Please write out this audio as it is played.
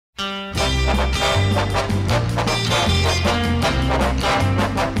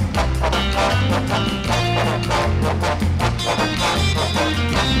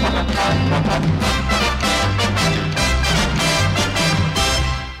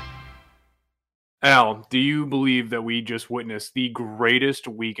Al, do you believe that we just witnessed the greatest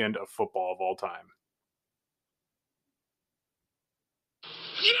weekend of football of all time?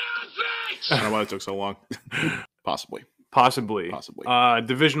 I don't know why it took so long. Possibly. Possibly.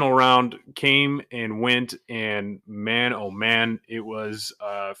 Divisional round came and went, and man, oh man, it was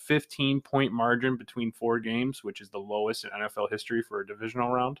a 15-point margin between 4 games, which is the lowest in NFL history for a divisional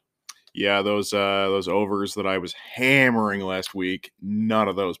round. Yeah, those overs that I was hammering last week, none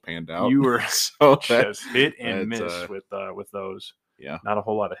of those panned out. You were just hit and miss with those. Yeah, not a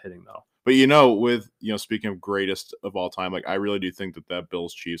whole lot of hitting though. But speaking of greatest of all time, like I really do think that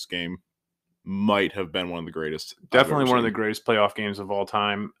Bills Chiefs game might have been one of the greatest. Definitely one of the greatest playoff games of all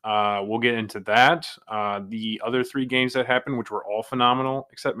time. We'll get into that. The other 3 games that happened, which were all phenomenal,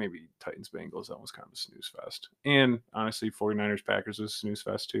 except maybe Titans-Bengals, that was kind of a snooze fest. And honestly, 49ers-Packers was a snooze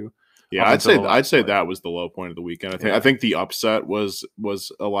fest too. Yeah, I'd say that was the low point of the weekend. I think the upset was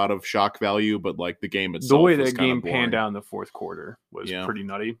a lot of shock value, but like the game itself, the way that game panned out in the fourth quarter was pretty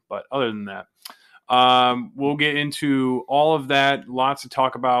nutty. But other than that, we'll get into all of that. Lots to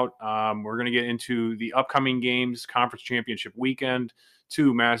talk about. We're going to get into the upcoming games, conference championship weekend,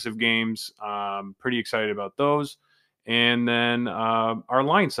 2 massive games. Pretty excited about those. And then our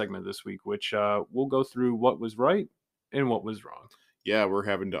line segment this week, which we'll go through what was right and what was wrong. Yeah, we're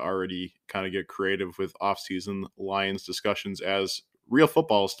having to already kind of get creative with off-season Lions discussions as real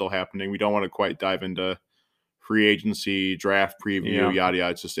football is still happening. We don't want to quite dive into free agency, draft preview, yada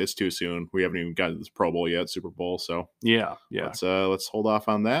yada. It's too soon. We haven't even gotten to this Pro Bowl yet, Super Bowl. So yeah. Let's hold off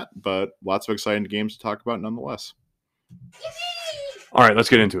on that. But lots of exciting games to talk about nonetheless. All right, let's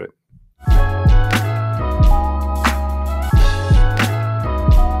get into it.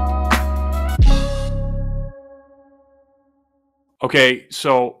 Okay,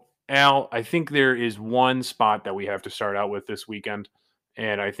 so Al, I think there is one spot that we have to start out with this weekend,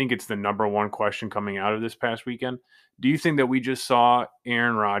 and I think it's the number one question coming out of this past weekend. Do you think that we just saw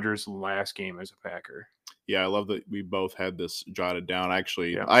Aaron Rodgers' last game as a Packer? Yeah, I love that we both had this jotted down.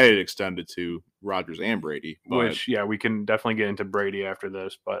 Actually, I had extended to Rodgers and Brady. Which, we can definitely get into Brady after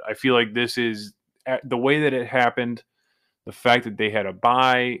this, but I feel like this is the way that it happened, the fact that they had a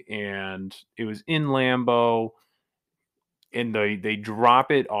bye and it was in Lambeau, and they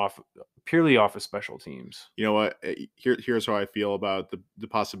drop it purely off of special teams. You know what? Here's how I feel about the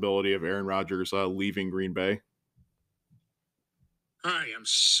possibility of Aaron Rodgers leaving Green Bay. I am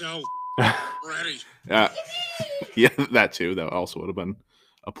so ready. Yeah, that too. That also would have been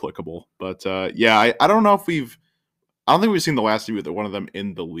applicable. But I don't know if I don't think we've seen the last of either one of them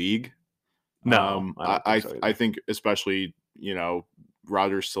in the league. No, I think especially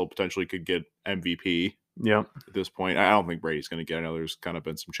Rodgers still potentially could get MVP. Yeah. At this point, I don't think Brady's going to get it. I know there's kind of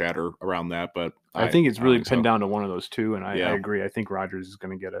been some chatter around that, but I think it's really pinned down to one of those two, and I agree. I think Rodgers is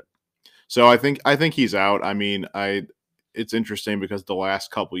going to get it. So I think he's out. I mean, it's interesting because the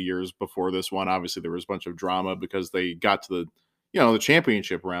last couple of years before this one, obviously there was a bunch of drama because they got to the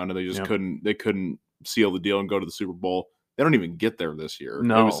championship round and they just couldn't seal the deal and go to the Super Bowl. They don't even get there this year.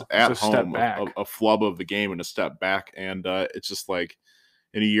 No, it was at home, a flub of the game and a step back, and it's just like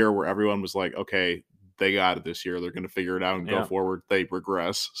in a year where everyone was like, okay, they got it this year. They're going to figure it out and go forward. They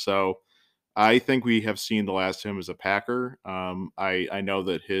regress. So I think we have seen the last of him as a Packer. I know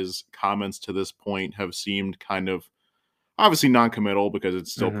that his comments to this point have seemed kind of obviously non-committal because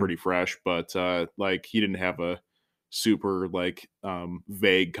it's still pretty fresh, but like he didn't have a super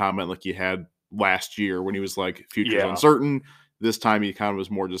vague comment like he had last year when he was like future's uncertain. This time he kind of was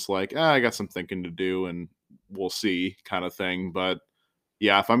more just like, I got some thinking to do and we'll see kind of thing. But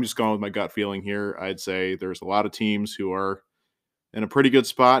yeah, if I'm just going with my gut feeling here, I'd say there's a lot of teams who are in a pretty good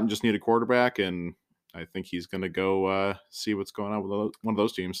spot and just need a quarterback, and I think he's going to go see what's going on with one of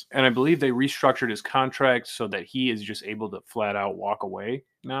those teams. And I believe they restructured his contract so that he is just able to flat out walk away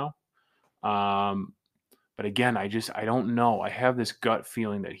now. But again, I don't know. I have this gut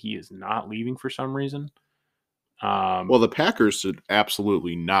feeling that he is not leaving for some reason. Well, the Packers should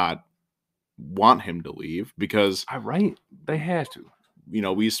absolutely not want him to leave because they have to.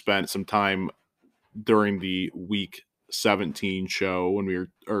 We spent some time during the week 17 show when we were,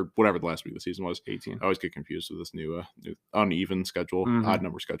 or whatever the last week of the season was, 18. I always get confused with this new uneven schedule, odd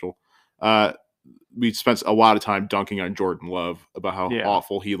number schedule. We spent a lot of time dunking on Jordan Love about how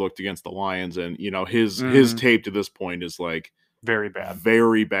awful he looked against the Lions, and his tape to this point is like very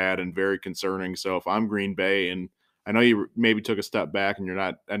bad and very concerning. So if I'm Green Bay and I know you maybe took a step back and you're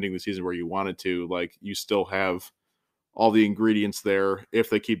not ending the season where you wanted to. Like, you still have all the ingredients there if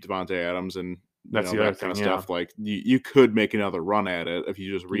they keep Devontae Adams and That's the that other kind of thing, stuff. Like, you could make another run at it if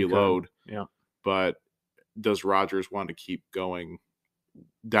you just reload. Yeah. But does Rodgers want to keep going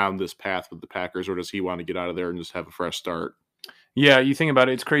down this path with the Packers, or does he want to get out of there and just have a fresh start? Yeah, you think about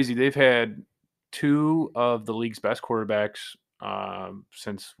it, it's crazy. They've had 2 of the league's best quarterbacks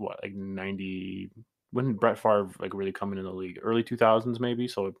since like 90. When did Brett Favre like really come into the league? Early 2000s, maybe.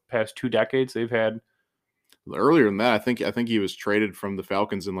 So past 2 decades, they've had. Earlier than that, I think he was traded from the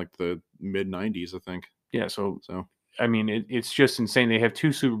Falcons in like the mid 90s. I think. Yeah. So I mean, it's just insane. They have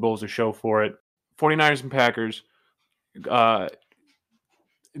 2 Super Bowls to show for it. 49ers and Packers.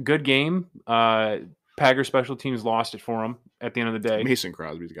 Good game. Packers special teams lost it for them at the end of the day. Mason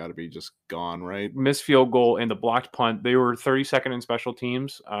Crosby's got to be just gone, right? Missed field goal and the blocked punt. They were 32nd in special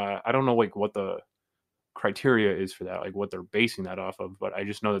teams. I don't know like what the criteria is for that, like what they're basing that off of, but I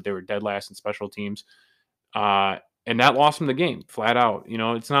just know that they were dead last in special teams. And that lost them the game flat out.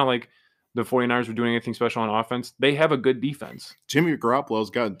 It's not like the 49ers were doing anything special on offense. They have a good defense. Jimmy Garoppolo's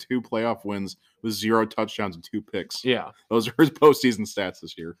gotten 2 playoff wins with 0 touchdowns and 2 picks. Yeah. Those are his postseason stats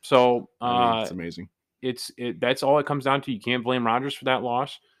this year. So it's amazing. That's all it comes down to. You can't blame Rodgers for that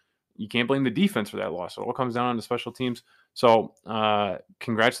loss. You can't blame the defense for that loss. It all comes down to special teams. So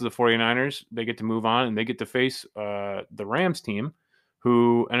congrats to the 49ers. They get to move on and they get to face the Rams team,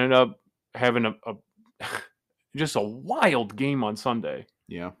 who ended up having a just a wild game on Sunday.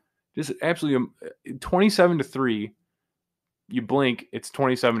 Yeah. Just absolutely 27-3. You blink, it's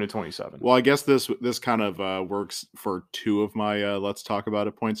 27-27. Well, I guess this kind of works for 2 of my let's talk about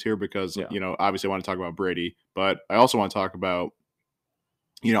it points here because, obviously I want to talk about Brady, but I also want to talk about,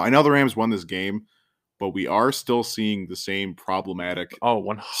 I know the Rams won this game, but we are still seeing the same problematic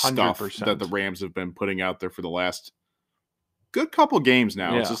 100% stuff that the Rams have been putting out there for the last good couple games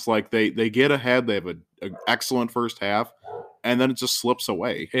now. It's just like they get ahead, they have an excellent first half, and then it just slips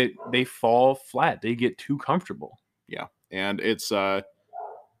away. They fall flat. They get too comfortable. Yeah. And it's to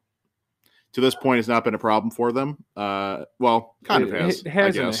this point, it's not been a problem for them. Well, kind of has. It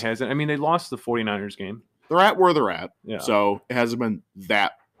hasn't. It hasn't. I mean, they lost the 49ers game. They're at where they're at. Yeah. So it hasn't been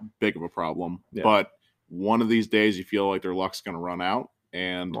that big of a problem. Yeah. But one of these days, you feel like their luck's going to run out.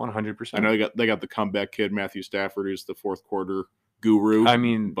 And 100%. I know they got the comeback kid, Matthew Stafford, who's the fourth quarter guru. I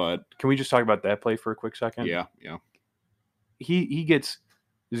mean, but can we just talk about that play for a quick second? Yeah. He gets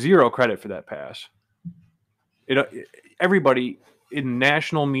 0 credit for that pass. Everybody in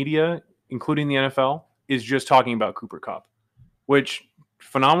national media, including the NFL, is just talking about Cooper Kupp, which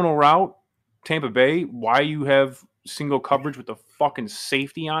phenomenal route. Tampa Bay, why you have single coverage with the fucking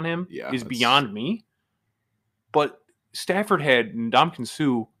safety on him is beyond me. But Stafford had Ndamukong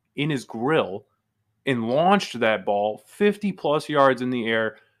Suh in his grill and launched that ball 50-plus yards in the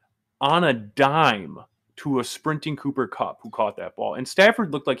air on a dime to a sprinting Cooper Kupp who caught that ball. And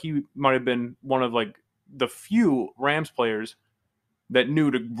Stafford looked like he might have been one of like the few Rams players that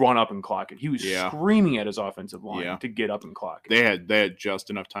knew to run up and clock it. He was screaming at his offensive line to get up and clock it. They had just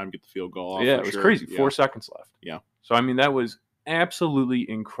enough time to get the field goal off. Yeah, it was crazy. 4 seconds left. Yeah. So I mean, that was absolutely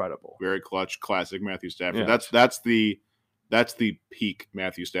incredible. Very clutch, classic Matthew Stafford. Yeah. That's the peak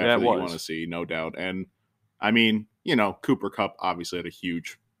Matthew Stafford that you want to see, no doubt. And I mean, Cooper Kupp obviously had a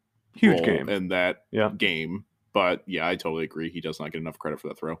huge role game in that game. But yeah, I totally agree. He does not get enough credit for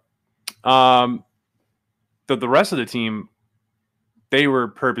that throw. The rest of the team, they were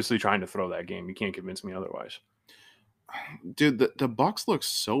purposely trying to throw that game. You can't convince me otherwise. Dude, the Bucs look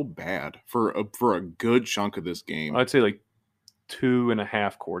so bad for a good chunk of this game. I'd say like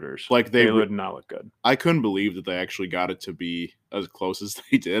 2.5 quarters. Like they would not look good. I couldn't believe that they actually got it to be as close as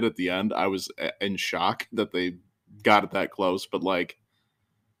they did at the end. I was in shock that they got it that close. But like,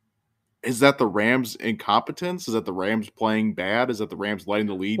 is that the Rams' incompetence? Is that the Rams playing bad? Is that the Rams letting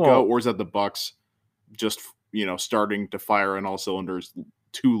the lead go? Or is that the Bucs just starting to fire on all cylinders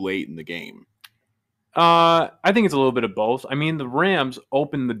too late in the game? I think it's a little bit of both. I mean, the Rams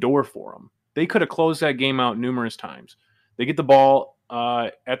opened the door for them. They could have closed that game out numerous times. They get the ball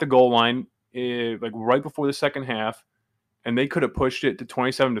at the goal line, like right before the second half, and they could have pushed it to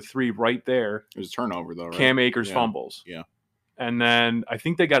 27-3 right there. It was a turnover, though, right? Cam Akers fumbles. Yeah. And then I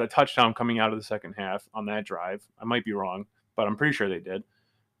think they got a touchdown coming out of the second half on that drive. I might be wrong, but I'm pretty sure they did.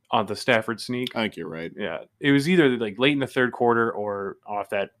 On the Stafford sneak. I think you're right. Yeah. It was either like late in the third quarter or off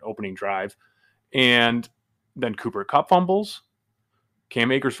that opening drive. And then Cooper Kupp fumbles.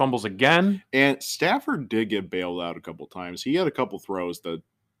 Cam Akers fumbles again. And Stafford did get bailed out a couple times. He had a couple throws that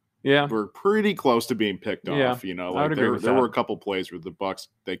were pretty close to being picked off. You know, like there were a couple plays where the Bucs,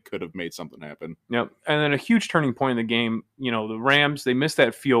 they could have made something happen. Yep. And then a huge turning point in the game, you know, the Rams, they missed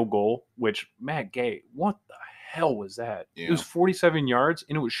that field goal, which Matt Gay, what the hell was that? Yeah. It was 47 yards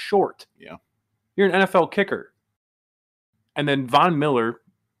and it was short. Yeah. You're an NFL kicker. And then Von Miller,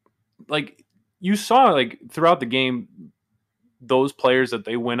 like you saw like throughout the game, those players that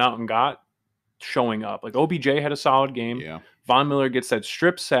they went out and got showing up. Like OBJ had a solid game. Yeah. Von Miller gets that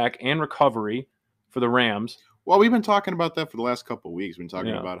strip sack and recovery for the Rams. Well, we've been talking about that for the last couple of weeks. We've been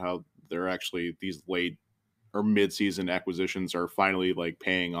talking about how they're actually these late or mid-season acquisitions are finally like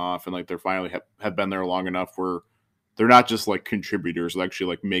paying off, and like they're finally have been there long enough where they're not just like contributors, they're actually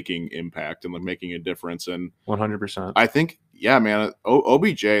like making impact and like making a difference. And 100%. I think, yeah, man,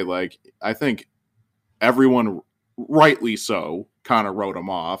 OBJ, like I think everyone rightly so kind of wrote him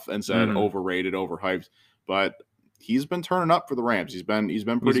off and said overrated, overhyped, but he's been turning up for the Rams. He's been pretty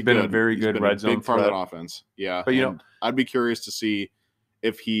good. He's been a very good red zone big part of that offense. Yeah. But you know, I'd be curious to see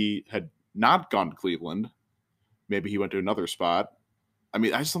if he had not gone to Cleveland, maybe he went to another spot. I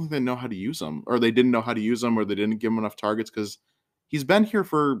mean, I just don't think they know how to use him, or they didn't know how to use him, or they didn't give him enough targets, because he's been here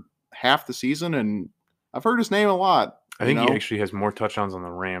for half the season and I've heard his name a lot. I think he actually has more touchdowns on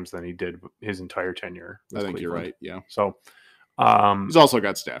the Rams than he did his entire tenure. I think you're right. Yeah. So he's also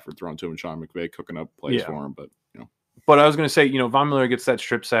got Stafford thrown to him and Sean McVay cooking up plays for him. But But I was going to say, Von Miller gets that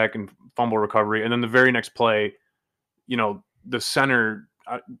strip sack and fumble recovery, and then the very next play, the center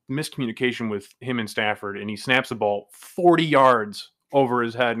miscommunication with him and Stafford, and he snaps the ball 40 yards over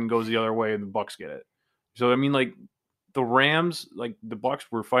his head and goes the other way, and the Bucs get it. So I mean, like the Rams, like the Bucs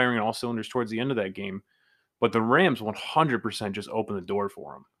were firing on all cylinders towards the end of that game. But the Rams 100% just opened the door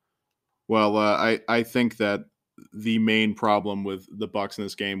for them. Well, I think that the main problem with the Bucs in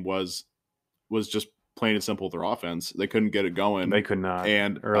this game was just plain and simple their offense. They couldn't get it going. They could not.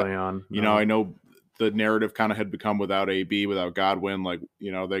 And early on, I know the narrative kind of had become without AB, without Godwin, like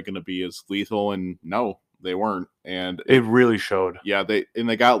they're going to be as lethal, and no, they weren't. And it really showed. Yeah, they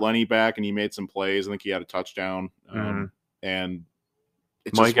got Lenny back, and he made some plays. I think he had a touchdown, and.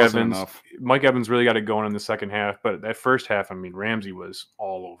 Mike Evans really got it going in the second half, but that first half, I mean, Ramsey was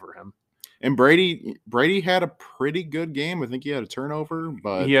all over him. And Brady had a pretty good game. I think he had a turnover,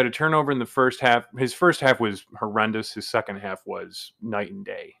 but he had a turnover in the first half. His first half was horrendous. His second half was night and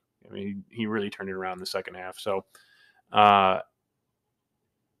day. I mean, he really turned it around in the second half. So,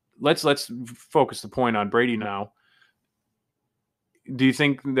 let's focus the point on Brady now. Do you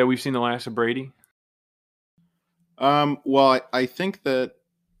think that we've seen the last of Brady? Well, I think that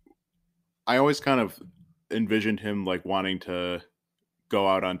I always kind of envisioned him like wanting to go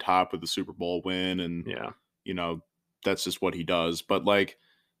out on top with the Super Bowl win, and that's just what he does. But like,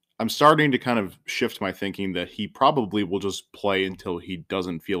 I'm starting to kind of shift my thinking that he probably will just play until he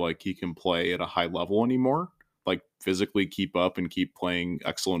doesn't feel like he can play at a high level anymore, like physically keep up and keep playing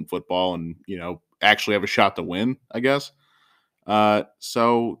excellent football, and actually have a shot to win, I guess.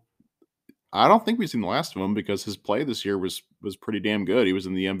 So I don't think we've seen the last of him, because his play this year was pretty damn good. He was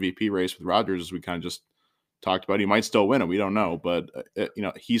in the MVP race with Rodgers, as we kind of just talked about. He might still win it. We don't know, but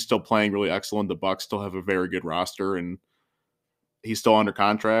he's still playing really excellent. The Bucs still have a very good roster, and he's still under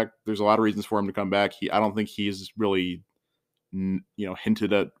contract. There's a lot of reasons for him to come back. I don't think he's really,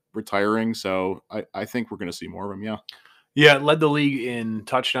 hinted at retiring. So I think we're going to see more of him. Yeah. Yeah. Led the league in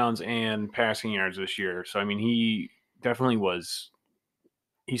touchdowns and passing yards this year. So, I mean, he definitely was.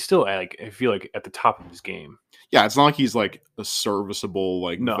 He's still I feel like at the top of his game. Yeah, it's not like he's like a serviceable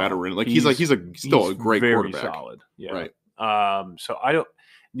veteran. Like he's still a great quarterback. Solid. Yeah. Right. So I don't.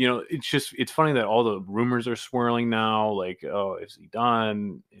 It's funny that all the rumors are swirling now. Like, oh, is he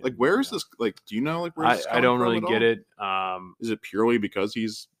done? Like, where is this? Like, do you know? Like, where I don't really get it. Is it purely because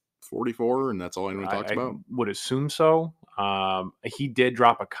he's 44 and that's all anyone talks about? I would assume so. He did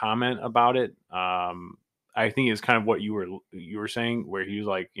drop a comment about it. I think it's kind of what you were saying, where he was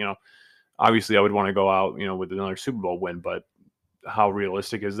like, obviously I would want to go out, with another Super Bowl win, but how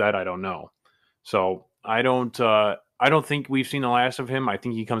realistic is that? I don't know. So I don't think we've seen the last of him. I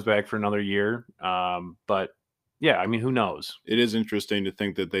think he comes back for another year. But yeah, I mean, who knows? It is interesting to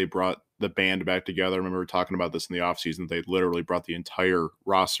think that they brought the band back together. I remember we were talking about this in the offseason. They literally brought the entire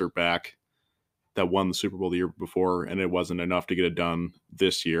roster back that won the Super Bowl the year before, and it wasn't enough to get it done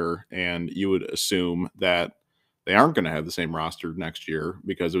this year. And you would assume that they aren't going to have the same roster next year,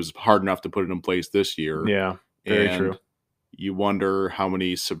 because it was hard enough to put it in place this year. Yeah, very true. You wonder how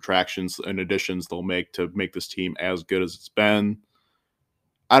many subtractions and additions they'll make to make this team as good as it's been.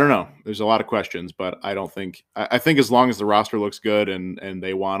 I don't know. There's a lot of questions, but I think as long as the roster looks good and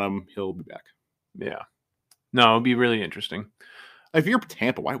they want him, he'll be back. Yeah. No, it'll be really interesting. If you're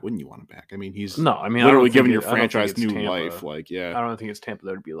Tampa, why wouldn't you want him back? I mean, he's literally giving your franchise new life. Like, yeah, I don't think it's Tampa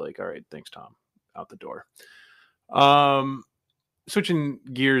that would be like, all right, thanks, Tom, out the door. Switching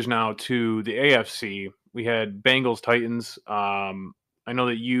gears now to the AFC, we had Bengals Titans. I know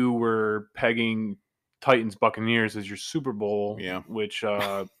that you were pegging Titans Buccaneers as your Super Bowl, which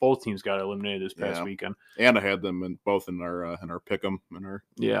both teams got eliminated this past weekend. And I had them both in our pick'em and our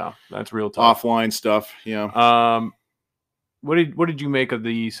that's real tough offline stuff. Yeah. What did you make of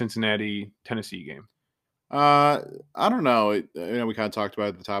the Cincinnati Tennessee game? I don't know. We kind of talked about it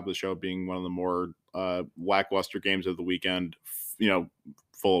at the top of the show being one of the more lackluster games of the weekend.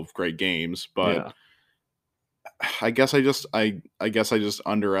 Full of great games, but I guess I just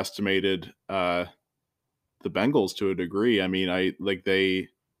underestimated the Bengals to a degree. I mean,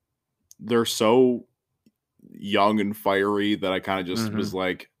 they're so young and fiery that I kind of just was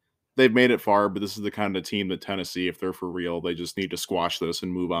like, they've made it far, but this is the kind of team that Tennessee, if they're for real, they just need to squash this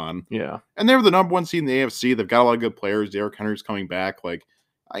and move on. Yeah. And they were the number one seed in the AFC. They've got a lot of good players. Derrick Henry's coming back. Like,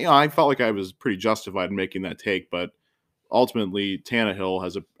 I felt like I was pretty justified in making that take, but ultimately Tannehill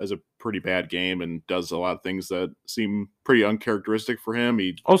has a pretty bad game and does a lot of things that seem pretty uncharacteristic for him.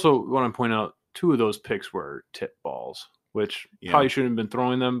 He also want to point out 2 of those picks were tip balls, which probably shouldn't have been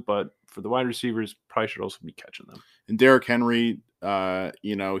throwing them, but for the wide receivers, probably should also be catching them. And Derrick Henry,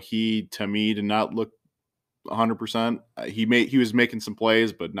 he to me did not look 100%. He was making some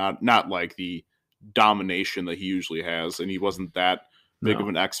plays, but not like the domination that he usually has, and he wasn't that big of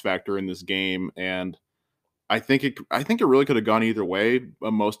an X factor in this game. And I think it really could have gone either way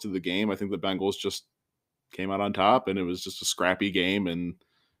most of the game. I think the Bengals just came out on top, and it was just a scrappy game. And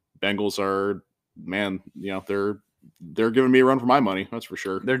Bengals are, they're giving me a run for my money. That's for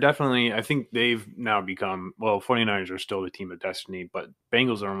sure. They're definitely, I think they've now become, 49ers are still the team of destiny, but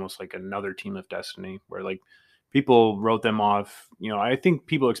Bengals are almost like another team of destiny where like people wrote them off. I think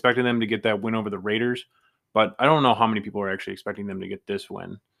people expected them to get that win over the Raiders, but I don't know how many people are actually expecting them to get this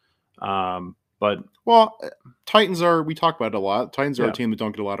win. Titans we talk about it a lot. Titans are a team that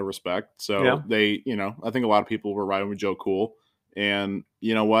don't get a lot of respect. So they, I think a lot of people were riding with Joe Cool. And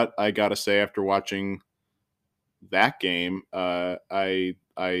you know what? I got to say, after watching that game, I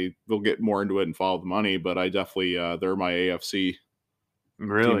will get more into it and follow the money, but I definitely, they're my AFC.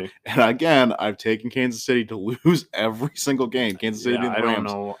 Really? Team. And again, I've taken Kansas City to lose every single game. Kansas City and the Rams. I don't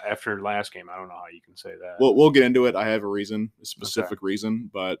know. After last game, I don't know how you can say that. Well, we'll get into it. I have a specific reason,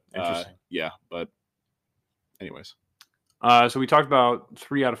 but but anyways. So we talked about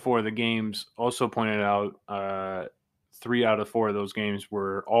 3 out of 4 of the games. Also pointed out 3 out of 4 of those games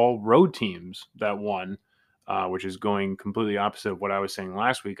were all road teams that won, which is going completely opposite of what I was saying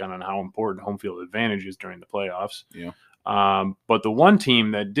last week on how important home field advantage is during the playoffs. Yeah. But the one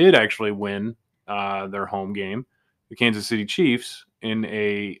team that did actually win their home game, the Kansas City Chiefs, in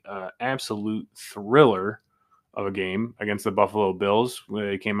a absolute thriller of a game against the Buffalo Bills,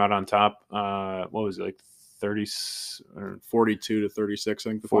 where they came out on top. What was it, like 42 to 36? I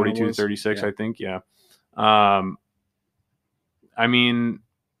think 42 to 36. I think, yeah. I mean,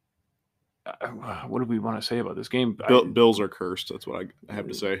 what do we want to say about this game? Bills are cursed. That's what I have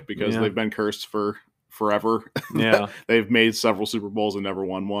to say, because they've been cursed for forever. Yeah. They've made several Super Bowls and never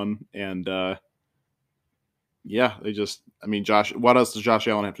won one. And they just, what else does Josh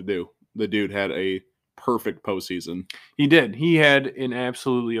Allen have to do? The dude had a perfect postseason. He did. He had an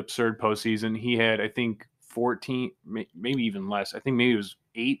absolutely absurd postseason. He had, I think, 14, maybe even less. I think maybe it was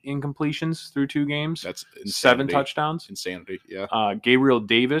 8 incompletions through 2 games. That's insanity. 7 touchdowns. Insanity. Yeah. Gabriel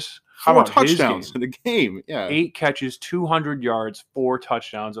Davis, 4 touchdowns in the game. Yeah. 8 catches, 200 yards, 4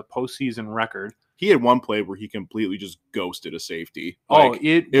 touchdowns, a postseason record. He had one play where he completely just ghosted a safety.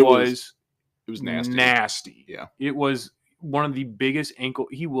 It was nasty. Nasty. Yeah. It was one of the biggest ankle.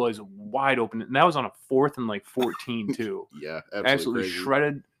 He was wide open, and that was on a 4th and 14 too. Yeah, absolutely crazy.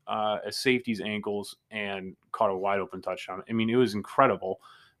 Shredded a safety's ankles and caught a wide open touchdown. I mean, it was incredible.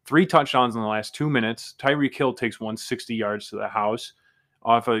 3 touchdowns in the last 2 minutes. Tyreek Hill takes 160 yards to the house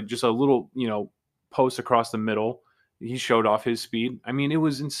off just a little, post across the middle. He showed off his speed. I mean, it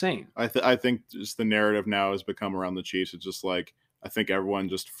was insane. I think just the narrative now has become around the Chiefs. It's just like, I think everyone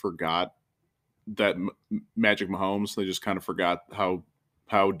just forgot that Magic Mahomes. They just kind of forgot how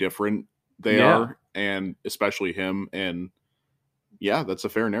different they are, and especially him. And yeah, that's a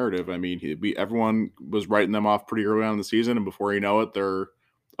fair narrative. I mean, everyone was writing them off pretty early on in the season, and before you know it, they're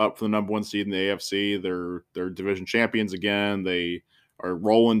up for the number 1 seed in the AFC. They're division champions again. They are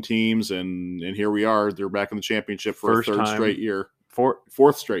rolling teams, and here we are. They're back in the championship for a third straight year.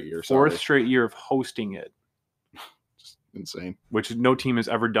 Fourth straight year. Fourth straight year of hosting it. Just insane. Which no team has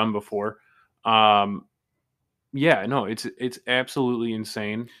ever done before. Yeah, no, it's absolutely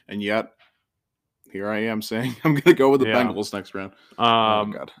insane. And yet, here I am saying I'm going to go with the Bengals next round. Oh,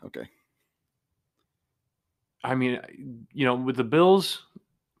 God. Okay. I mean, with the Bills,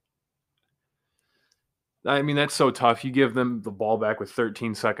 I mean, that's so tough. You give them the ball back with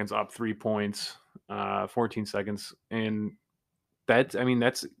 13 seconds up, 3 points, 14 seconds. And that's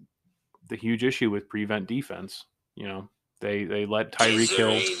the huge issue with prevent defense. They let Tyreek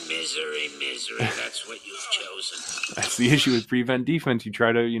Hill. Misery. That's what you've chosen. That's the issue with prevent defense. You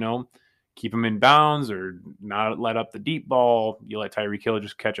try to, keep him in bounds or not let up the deep ball. You let Tyreek Hill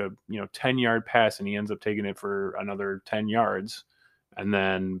just catch a 10-yard pass and he ends up taking it for another 10 yards. And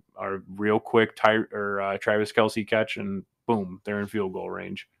then a real quick Travis Kelce catch and boom, they're in field goal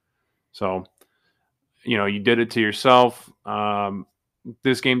range. So, you did it to yourself.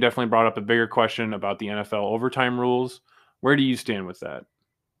 This game definitely brought up a bigger question about the NFL overtime rules. Where do you stand with that?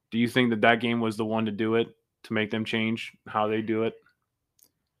 Do you think that game was the one to do it, to make them change how they do it?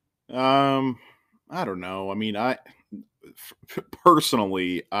 I don't know. I mean,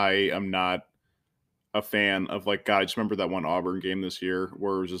 personally, I am not a fan of I just remember that one Auburn game this year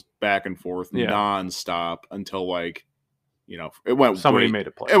where it was just back and forth nonstop until it went made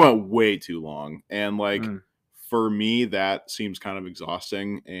a play. It went way too long. And for me, that seems kind of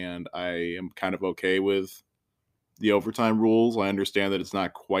exhausting, and I am kind of okay with the overtime rules. I understand that it's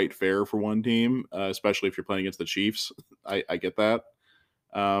not quite fair for one team, especially if you're playing against the Chiefs. I get that.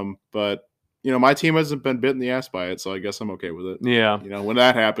 But my team hasn't been bit in the ass by it, so I guess I'm okay with it. Yeah. When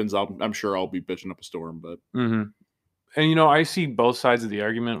that happens, I'm sure I'll be bitching up a storm. But and I see both sides of the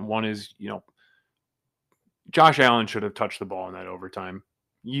argument. One is Josh Allen should have touched the ball in that overtime.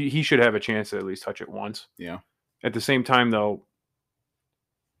 He should have a chance to at least touch it once. Yeah. At the same time, though,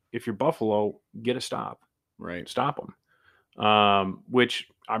 if you're Buffalo, get a stop. Right. Stop them. Which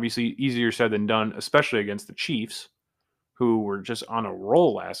obviously easier said than done, especially against the Chiefs, who were just on a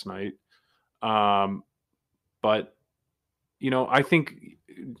roll last night. But I think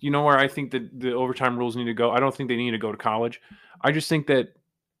where I think that the overtime rules need to go. I don't think they need to go to college. I just think that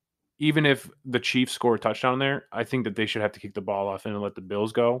even if the Chiefs score a touchdown there, I think that they should have to kick the ball off and let the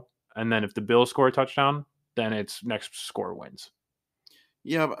Bills go. And then if the Bills score a touchdown, then it's next score wins.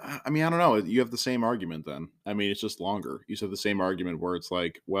 Yeah, but, I mean, I don't know. You have the same argument then. I mean, it's just longer. You said the same argument where it's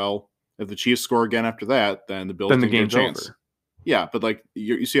well, if the Chiefs score again after that, then the Bills then the game's get a chance. Over. Yeah, but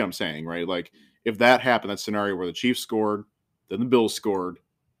you see what I'm saying, right? If that happened, that scenario where the Chiefs scored, then the Bills scored,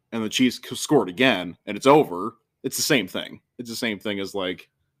 and the Chiefs scored again, and it's over, it's the same thing. It's the same thing as well,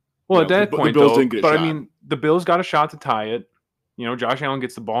 at that point, the Bills didn't get a shot. I mean, the Bills got a shot to tie it. Josh Allen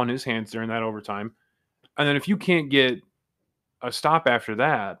gets the ball in his hands during that overtime. And then if you can't get a stop after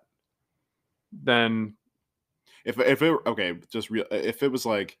that, then if it was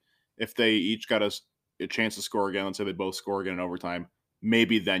if they each got a chance to score again, let's say they both score again in overtime,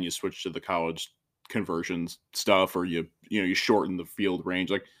 maybe then you switch to the college conversions stuff, or you shorten the field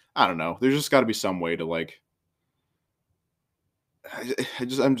range. I don't know. There's just got to be some way to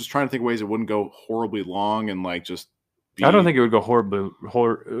I'm just trying to think of ways it wouldn't go horribly long and just. I don't think it would go horribly,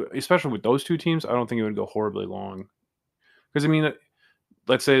 especially with those two teams. I don't think it would go horribly long. Because, I mean,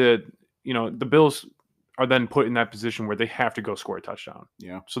 let's say that, the Bills are then put in that position where they have to go score a touchdown.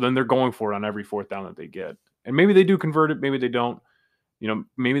 Yeah. So then they're going for it on every fourth down that they get. And maybe they do convert it. Maybe they don't.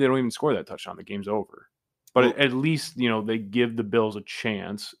 Maybe they don't even score that touchdown. The game's over. But at least, they give the Bills a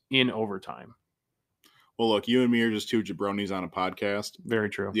chance in overtime. Well, look, you and me are just two jabronis on a podcast. Very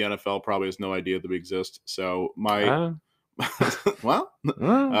true. The NFL probably has no idea that we exist. So my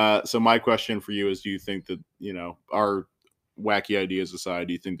so my question for you is: do you think that our wacky ideas aside,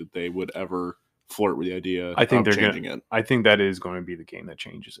 do you think that they would ever flirt with the idea? I think they're changing it. I think that is going to be the game that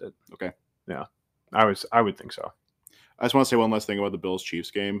changes it. Okay. Yeah, I would think so. I just want to say one last thing about the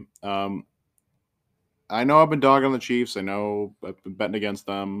Bills-Chiefs game. I know I've been dogging on the Chiefs. I know I've been betting against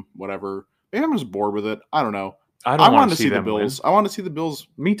them. Whatever. Maybe I'm just bored with it. I don't know. I want to see the Bills. Win. I want to see the Bills.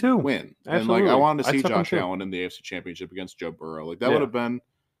 Me too. Win. Absolutely. And I wanted to see Josh Allen in the AFC Championship against Joe Burrow. That would have been.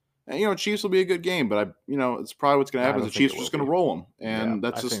 And, Chiefs will be a good game, but it's probably what's going to happen. The Chiefs are just going to roll them, and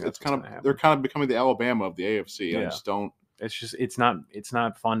it's kind of they're kind of becoming the Alabama of the AFC. I just don't. It's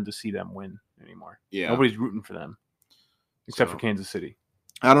not fun to see them win anymore. Yeah, nobody's rooting for them except for Kansas City.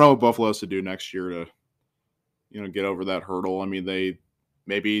 I don't know what Buffalo has to do next year to, get over that hurdle. I mean,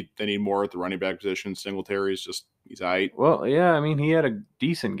 maybe they need more at the running back position. Singletary's he's all right. Well, yeah, I mean, he had a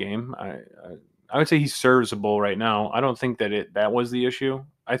decent game. I would say he's serviceable right now. I don't think that was the issue.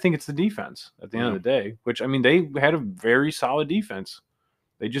 I think it's the defense at the end of the day, which, I mean, they had a very solid defense.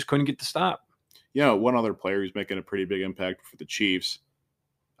 They just couldn't get the stop. One other player who's making a pretty big impact for the Chiefs.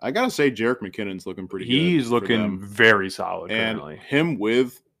 I gotta say, Jerick McKinnon's looking pretty good. He's looking very solid currently. And him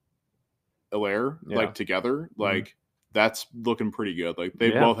with Allaire, like together, like that's looking pretty good. Like they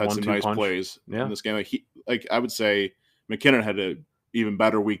both had some nice plays in this game. Like I would say McKinnon had an even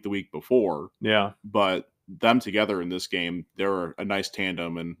better week the week before. Yeah, but them together in this game, they're a nice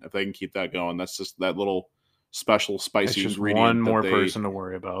tandem, and if they can keep that going, that's just that little special spicy ingredient. One more person to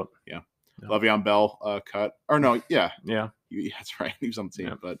worry about. Yeah. Le'Veon Bell cut. Or no, yeah. Yeah. That's right. He was on the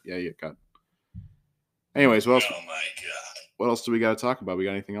team, but you cut. Anyways, what else? Oh my God. What else do we got to talk about? We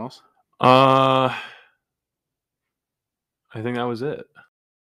got anything else? I think that was it.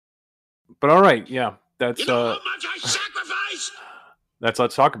 But all right, yeah. That's you know how much I sacrifice? Let's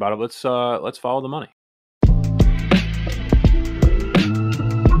talk about it. Let's follow the money.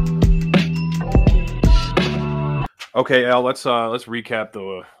 Okay, Al, let's recap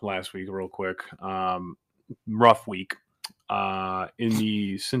the last week real quick. Rough week. In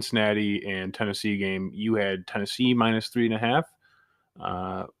the Cincinnati and Tennessee game, you had Tennessee minus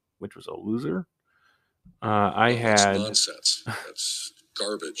 3.5, which was a loser. That's nonsense. That's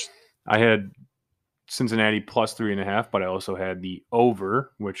garbage. I had Cincinnati plus 3.5, but I also had the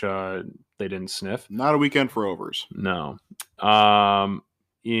over, which they didn't sniff. Not a weekend for overs. No.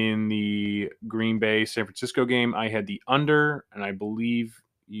 In the Green Bay San Francisco game, I had the under, and I believe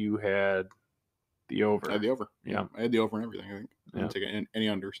you had the over. I had the over. Yeah. I had the over and everything, I think. I didn't take any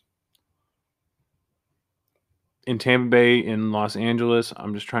unders. In Tampa Bay, in Los Angeles,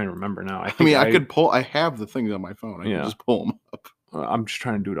 I'm just trying to remember now. I could pull. I have the things on my phone. I can just pull them up. I'm just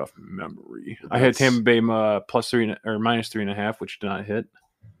trying to do it off memory. I had Tampa Bay plus 3 or minus 3.5, which did not hit.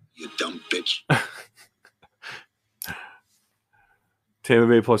 You dumb bitch. Tampa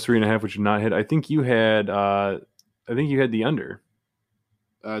Bay plus 3.5, which did not hit. I think you had the under.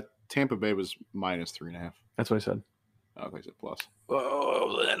 Tampa Bay was minus 3.5. That's what I said. Oh, I said plus.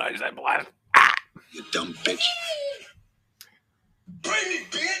 Oh, then I said plus. You dumb bitch. Bring me,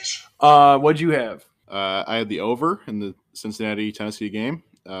 bitch. What'd you have? I had the over in the Cincinnati-Tennessee game.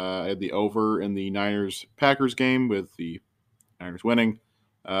 I had the over in the Niners-Packers game with the Niners winning.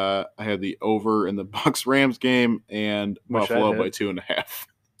 I had the over in the Bucs-Rams game and Buffalo by 2.5.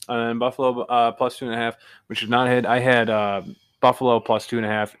 And Buffalo plus 2.5, which did not hit. I had Buffalo plus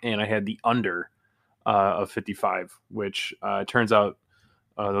 2.5, and I had the under of 55, which turns out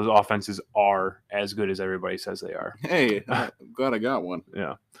those offenses are as good as everybody says they are. Hey, I'm glad I got one.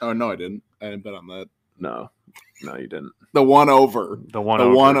 Yeah. Oh, no, I didn't. I didn't bet on that. No, you didn't. The one over. The one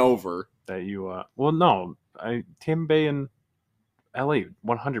over. That you, well, no. Tampa Bay and LA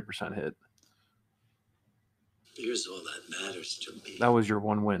 100% hit. Here's all that matters to me. That was your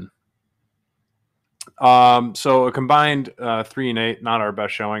one win. So a combined 3-8, not our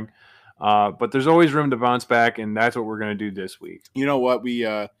best showing. But there's always room to bounce back, and that's what we're going to do this week. You know what? We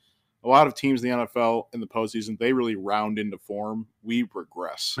a lot of teams in the NFL in the postseason, they really round into form. We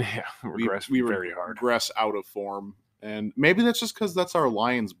regress. Yeah, we very hard. Regress out of form, and maybe that's just because that's our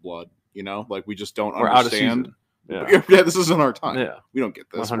Lions blood. You know, like we just don't We're understand. Out of season. Yeah, this isn't our time. Yeah, we don't get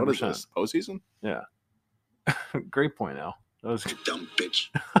this. 100%. What is this? Postseason? Yeah. Great point, Al. That was You dumb bitch.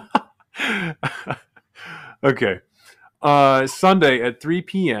 Okay. Sunday at 3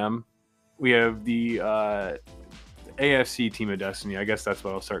 p.m. we have the AFC Team of Destiny. I guess that's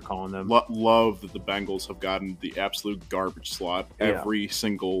what I'll start calling them. Love that the Bengals have gotten the absolute garbage slot every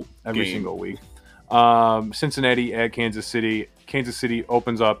single week. Cincinnati at Kansas City. Kansas City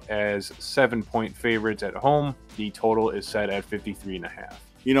opens up as 7-point favorites at home. The total is set at 53.5.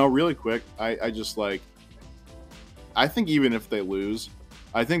 You know, really quick, I think even if they lose,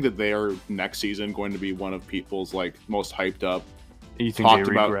 I think that they are next season going to be one of people's most hyped up, talked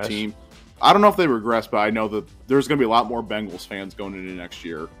about team. I don't know if they regress, but I know that there's going to be a lot more Bengals fans going into next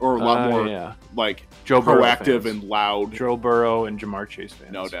year, or a lot more Joe proactive and loud. Joe Burrow and Jamar Chase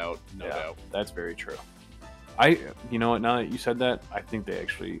fans. No doubt. That's very true. You know what? Now that you said that, I think they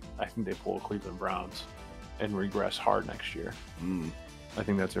pull Cleveland Browns and regress hard next year. I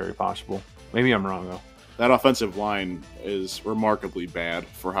think that's very possible. Maybe I'm wrong though. That offensive line is remarkably bad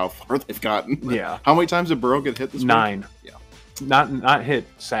for how far they've gotten. Yeah. How many times did Burrow get hit this week? 9. Yeah. Not hit,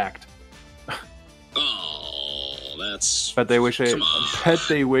 sacked. Oh, that's. But they wish they had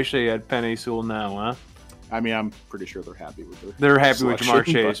Penei Sewell now, huh? I mean, I'm pretty sure they're happy with their. They're happy with Jamar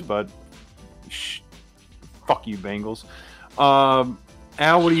Chase, but fuck you, Bengals. Al,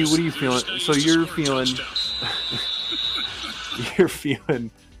 what are you feeling? So you're feeling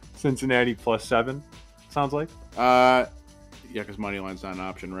Cincinnati plus 7. Sounds like. Yeah, because money line's not an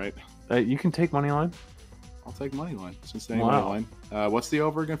option, right? You can take money line. I'll take money line. Cincinnati money line. What's the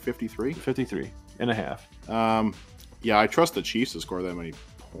over again? 53. 53.5. Yeah, I trust the Chiefs to score that many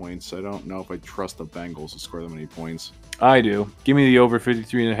points. I don't know if I trust the Bengals to score that many points. I do. Give me the over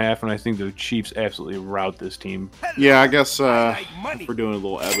 53.5, and I think the Chiefs absolutely rout this team. Yeah, I guess if we're doing a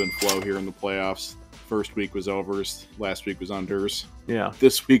little ebb and flow here in the playoffs. First week was overs. Last week was unders. Yeah.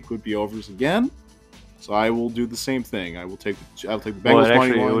 This week would be overs again. So I will do the same thing. I'll take the Bengals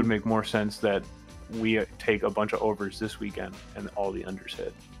money line. It would make more sense that we take a bunch of overs this weekend and all the unders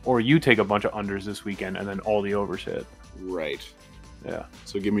hit. Or you take a bunch of unders this weekend and then all the overs hit. Right. Yeah.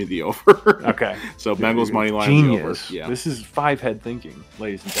 So give me the over. Okay. So Bengals money line. Genius. The over. Yeah. This is 5-head thinking,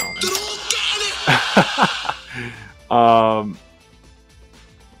 ladies and gentlemen.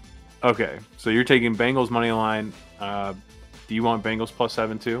 Okay. So you're taking Bengals money line. Do you want Bengals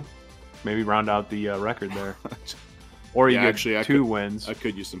 +7 too? Maybe round out the record there. Or you get two wins. I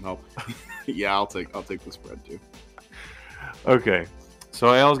could use some help. Yeah, I'll take the spread too. Okay.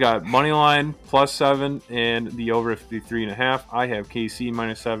 So Al's got money line +7 and the over 53.5. I have KC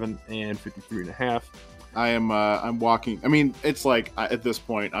 -7 and 53.5. I'm walking. I mean, it's like at this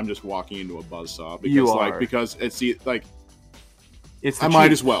point, I'm just walking into a buzzsaw because you are. Because it's like. It's I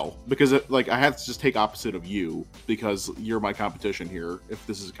might as well because I have to just take opposite of you because you're my competition here. If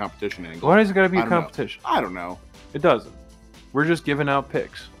this is a competition angle, why does it got to be a competition? I don't know. It doesn't. We're just giving out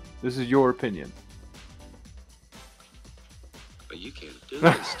picks. This is your opinion. But you can't do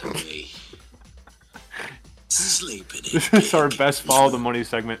this to me. Sleeping in This is our best follow the money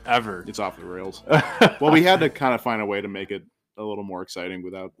segment ever. It's off the rails. Well, we had to kind of find a way to make it a little more exciting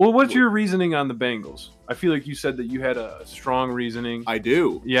without. Well, what's your reasoning on the Bengals? I feel like you said that you had a strong reasoning. I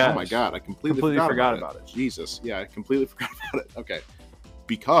do. Yeah. Oh my God, I completely forgot about it. Jesus. Yeah, I completely forgot about it. Okay.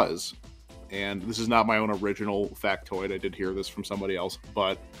 Because, and this is not my own original factoid. I did hear this from somebody else,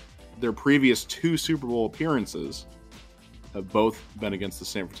 but their previous 2 Super Bowl appearances have both been against the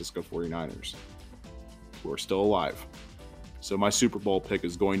San Francisco 49ers, who are still alive. So my Super Bowl pick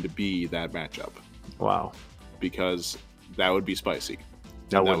is going to be that matchup. Wow. Because that would be spicy.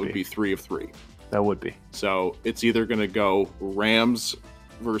 That would be 3 of 3. That would be. So it's either going to go Rams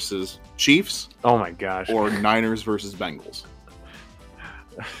versus Chiefs. Oh my gosh. Or Niners versus Bengals.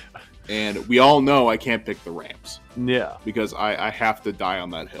 And we all know I can't pick the Rams. Yeah. Because I have to die on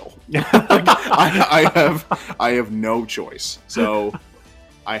that hill. I have no choice. So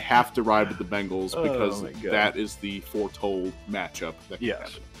I have to ride with the Bengals because that is the foretold matchup that can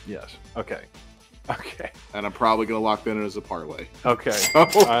happen. Yes. Okay. And I'm probably going to lock that in as a parlay. Okay. So.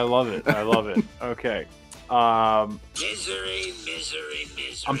 I love it. Okay. Misery.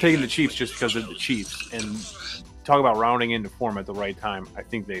 I'm taking the Chiefs just because of the Chiefs. And talk about rounding into form at the right time. I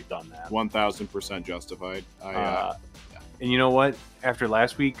think they've done that. 1,000% justified. And you know what? After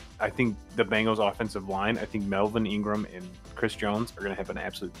last week, I think the Bengals offensive line, I think Melvin Ingram and Chris Jones are going to have an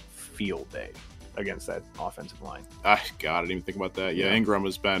absolute field day against that offensive line. God, I didn't even think about that. Yeah, Ingram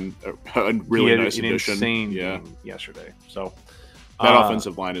has been a really nice addition. Insane game yesterday. So that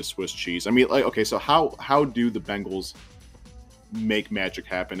offensive line is Swiss cheese. I mean, so how do the Bengals make magic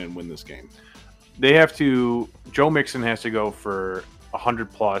happen and win this game? They have to. Joe Mixon has to go for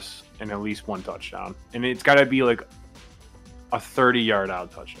 100+ and at least 1 touchdown, and it's got to be like a 30-yard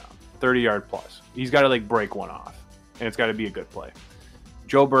out touchdown, 30-yard plus. He's got to break one off, and it's got to be a good play.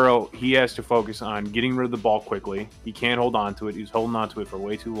 Joe Burrow, he has to focus on getting rid of the ball quickly. He can't hold on to it. He's holding on to it for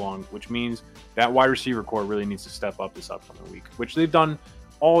way too long, which means that wide receiver core really needs to step up this upcoming week, which they've done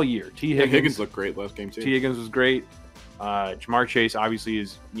all year. Higgins looked great last game too. T. Higgins was great. Jamar Chase obviously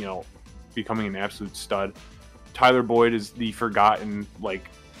is, becoming an absolute stud. Tyler Boyd is the forgotten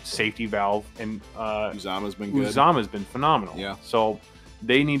safety valve, and Uzama's been good. Uzama's been phenomenal. Yeah. So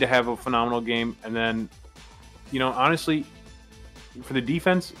they need to have a phenomenal game, and then, honestly, for the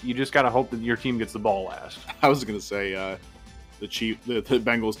defense, you just got to hope that your team gets the ball last. I was going to say the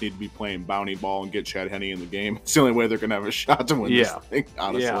Bengals need to be playing bounty ball and get Chad Henne in the game. It's the only way they're going to have a shot to win this thing,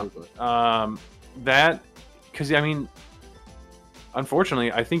 honestly. Yeah. Because,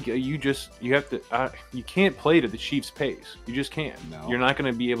 unfortunately, I think you have to you can't play to the Chiefs' pace. You just can't. No. You're not going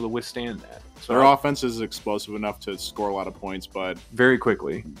to be able to withstand that. So their offense is explosive enough to score a lot of points, but very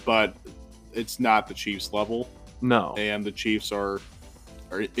quickly. But it's not the Chiefs' level. No. And the Chiefs are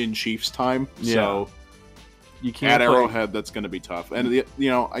in Chiefs time. Yeah. So you can't at Arrowhead, that's going to be tough. And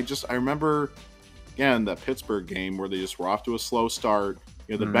I remember again that Pittsburgh game where they just were off to a slow start.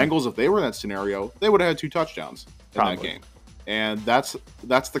 The Bengals, if they were in that scenario, they would have had 2 touchdowns in that game. And that's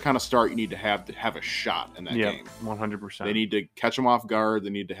the kind of start you need to have a shot in that game. 100%. They need to catch them off guard. They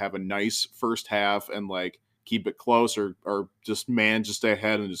need to have a nice first half and keep it close or just stay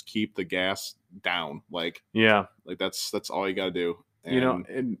ahead and just keep the gas down. That's all you got to do.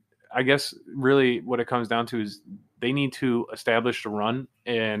 And I guess really what it comes down to is they need to establish the run,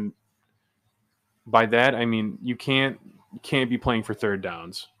 and by that I mean you can't be playing for third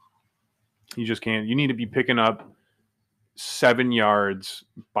downs. You just can't. You need to be picking up 7 yards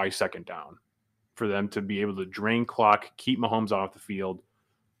by second down for them to be able to drain clock, keep Mahomes off the field,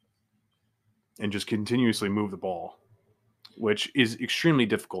 and just continuously move the ball, which is extremely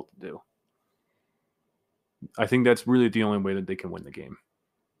difficult to do. I think that's really the only way that they can win the game.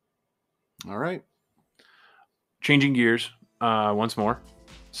 All right. Changing gears once more.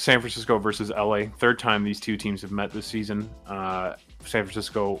 San Francisco versus LA. Third time these two teams have met this season. San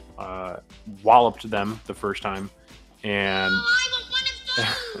Francisco walloped them the first time. And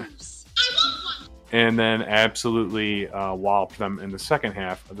and then absolutely walloped them in the second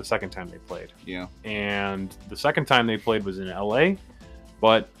half of the second time they played. Yeah. And the second time they played was in LA,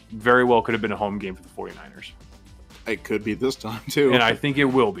 but very well could have been a home game for the 49ers. It could be this time, too. And I think it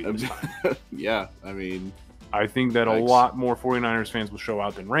will be this time. Yeah, I mean... I think that a lot more 49ers fans will show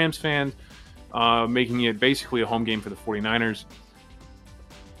out than Rams fans, making it basically a home game for the 49ers.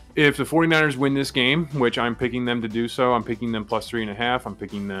 If the 49ers win this game, which I'm picking them to do so, I'm picking them plus 3.5. I'm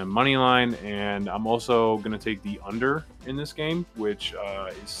picking them money line, and I'm also going to take the under in this game, which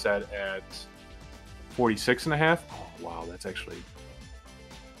is set at 46.5. Oh, wow, that's actually...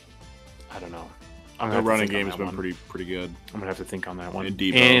 I don't know. The running game has been pretty good. I'm going to have to think on that one. And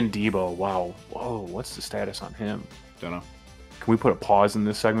Debo. Wow. Whoa, what's the status on him? Don't know. Can we put a pause in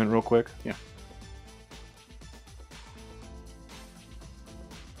this segment real quick? Yeah.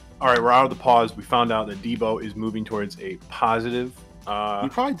 All right, we're out of the pause. We found out that Debo is moving towards a positive. You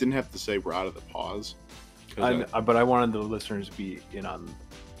probably didn't have to say we're out of the pause. But I wanted the listeners to be in on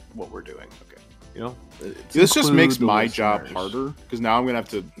what we're doing. Okay. You know? This just makes my job harder, because now I'm going to have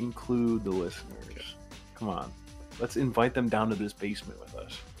to... Include the listeners. Come on. Let's invite them down to this basement with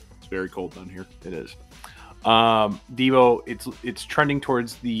us. It's very cold down here. It is. Debo, it's trending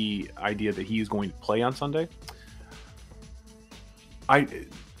towards the idea that he is going to play on Sunday. I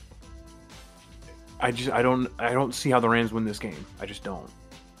don't see how the Rams win this game. I just don't.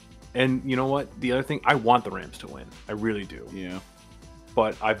 And you know what? The other thing, I want the Rams to win. I really do. Yeah.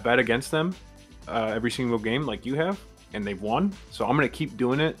 But I bet against them every single game like you have, and they've won. So I'm going to keep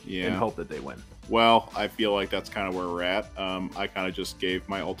doing it and hope that they win. Well, I feel like that's kind of where we're at. I kind of just gave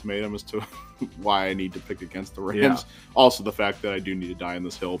my ultimatum as to why I need to pick against the Rams. Yeah. Also, the fact that I do need to die on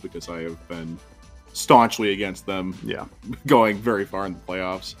this hill because I have been staunchly against them going very far in the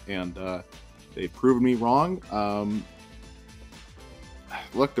playoffs. And they've proven me wrong.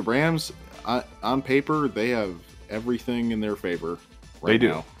 Look, the Rams, on paper, they have everything in their favor right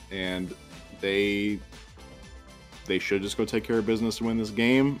now. And they should just go take care of business and win this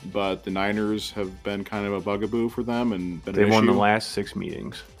game, but the Niners have been kind of a bugaboo for them and been They won the last 6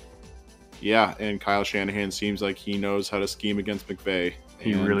 meetings. Yeah, and Kyle Shanahan seems like he knows how to scheme against McVay.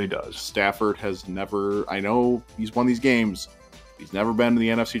 He really does. Stafford has never... I know he's won these games. He's never been to the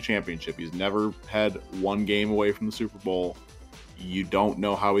NFC Championship. He's never had one game away from the Super Bowl. You don't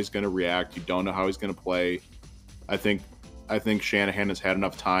know how he's going to react. You don't know how he's going to play. I think Shanahan has had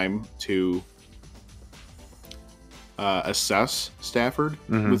enough time to assess Stafford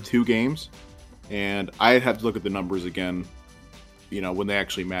with 2 games, and I'd have to look at the numbers again, when they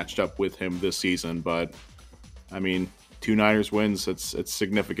actually matched up with him this season. But I mean, 2 Niners wins, it's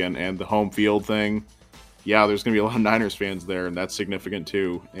significant. And the home field thing, there's gonna be a lot of Niners fans there, and that's significant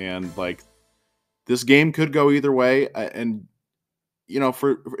too. And like, this game could go either way. And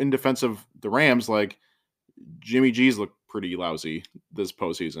for in defense of the Rams, like, Jimmy G's looked pretty lousy this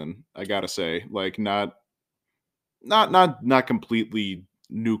postseason, I gotta say. Like, not completely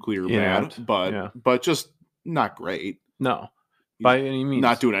nuclear bad, but just not great. No, by any means.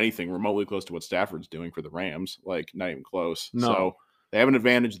 Not doing anything remotely close to what Stafford's doing for the Rams. Like, not even close. No. So they have an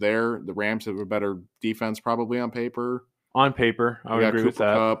advantage there. The Rams have a better defense probably on paper. On paper, I would agree with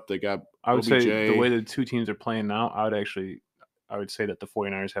that. Kupp, they got I would OBJ. say the way the 2 teams are playing now, I would say that the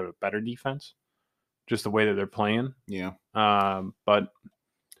 49ers have a better defense. Just the way that they're playing. Yeah. But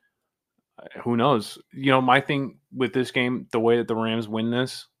who knows? My thing with this game, the way that the Rams win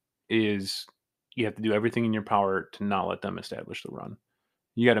this is you have to do everything in your power to not let them establish the run.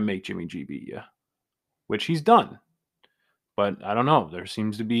 You got to make Jimmy G beat you, which he's done. But I don't know. There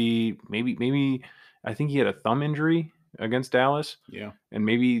seems to be maybe I think he had a thumb injury against Dallas. Yeah. And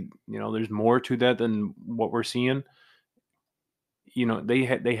maybe, there's more to that than what we're seeing.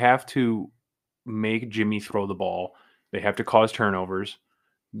 They have to make Jimmy throw the ball. They have to cause turnovers.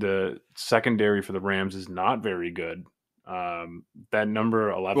 The secondary for the Rams is not very good. That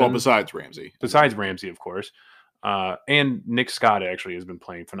number 11. Well, besides Ramsey. Besides Ramsey, of course. And Nick Scott actually has been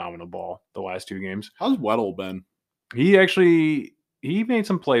playing phenomenal ball the last 2 games. How's Weddle been? He made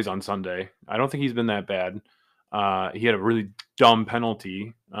some plays on Sunday. I don't think he's been that bad. He had a really dumb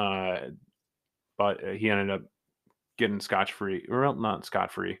penalty, but he ended up getting scotch-free. Well, not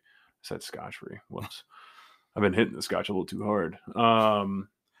scot-free. I said scotch-free. Whoops. I've been hitting the scotch a little too hard. I was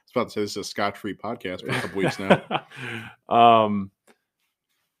about to say this is a scotch-free podcast for a couple weeks now.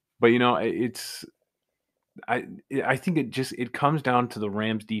 But I think it comes down to the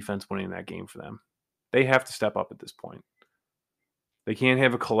Rams defense winning that game for them. They have to step up at this point. They can't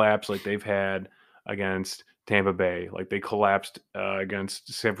have a collapse like they've had against Tampa Bay, like they collapsed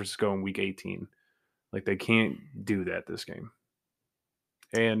against San Francisco in Week 18. Like they can't do that this game.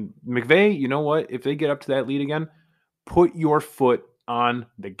 And McVay, you know what? If they get up to that lead again, put your foot on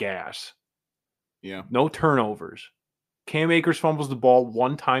the gas. Yeah. No turnovers. Cam Akers fumbles the ball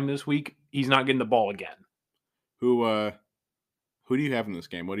one time this week. He's not getting the ball again. Who do you have in this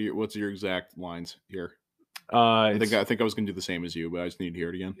game? What's your exact lines here? I think I was going to do the same as you, but I just need to hear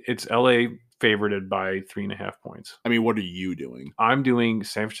it again. It's LA favorited by 3.5 points. I mean, what are you doing? I'm doing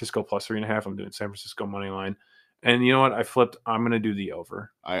San Francisco plus 3.5. I'm doing San Francisco money line. And you know what? I flipped. I'm going to do the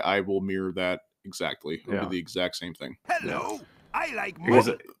over. I will mirror that exactly. I'll do the exact same thing. Hello, I like because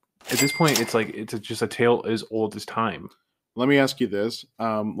at this point, it's just a tale as old as time. Let me ask you this.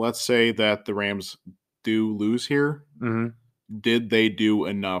 Let's say that the Rams do lose here. Mm-hmm. Did they do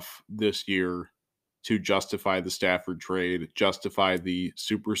enough this year to justify the Stafford trade, justify the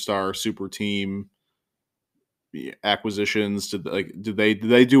superstar, super team acquisitions? Did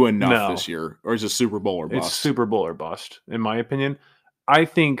they do enough this year, or is it Super Bowl or bust? It's Super Bowl or bust, in my opinion. I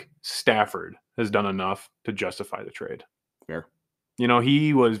think Stafford has done enough to justify the trade. Fair.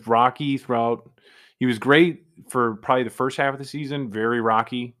 He was rocky throughout. He was great for probably the first half of the season, very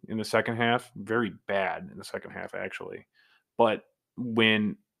rocky in the second half, very bad in the second half, actually. But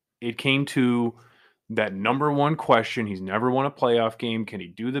when it came to that number one question, he's never won a playoff game. Can he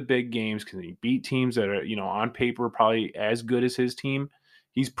do the big games? Can he beat teams that are, on paper, probably as good as his team?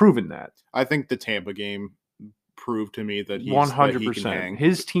 He's proven that. I think the Tampa game proved to me that he's 100%.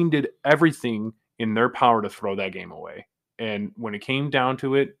 His team did everything in their power to throw that game away. And when it came down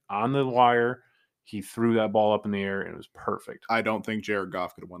to it, on the wire, he threw that ball up in the air and it was perfect. I don't think Jared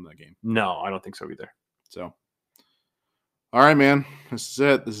Goff could have won that game. No, I don't think so either. So, all right, man. This is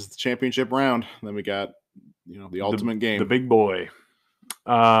it. This is the championship round. Then we got, the ultimate game. The big boy.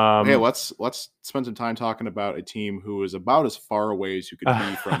 Hey, let's spend some time talking about a team who is about as far away as you could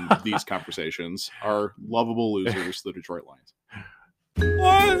be from these conversations. Our lovable losers, the Detroit Lions.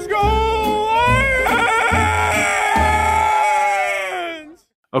 Let's go Lions!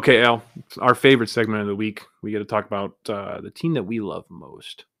 Okay, Al, our favorite segment of the week. We got to talk about the team that we love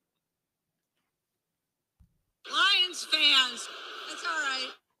most. Lions fans,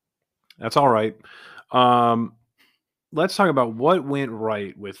 that's all right. Let's talk about what went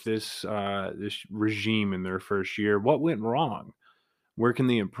right with this regime in their first year. What went wrong? Where can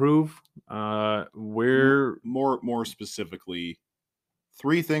they improve? Where more specifically,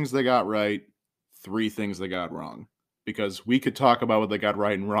 3 things they got right, 3 things they got wrong. Because we could talk about what they got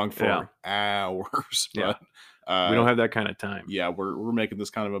right and wrong for hours, but we don't have that kind of time. Yeah, we're making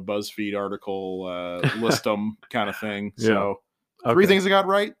this kind of a BuzzFeed article, list them kind of thing. So 3 things they got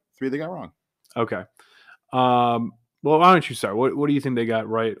right, 3 they got wrong. Okay. Well, why don't you start? What do you think they got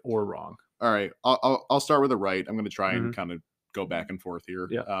right or wrong? All right, I'll start with the right. I'm going to try and kind of go back and forth here.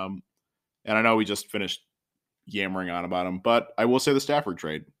 Yeah. And I know we just finished yammering on about them, but I will say the Stafford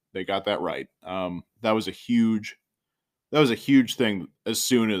trade, they got that right. That was a huge thing as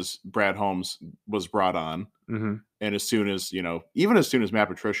soon as Brad Holmes was brought on. Mm-hmm. And as soon as, even as soon as Matt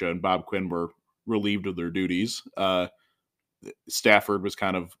Patricia and Bob Quinn were relieved of their duties, Stafford was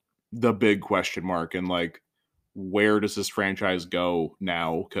kind of the big question mark. And where does this franchise go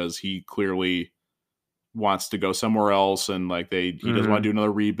now? Because he clearly wants to go somewhere else. And he doesn't want to do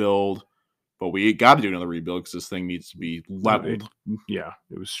another rebuild, but we got to do another rebuild because this thing needs to be leveled. It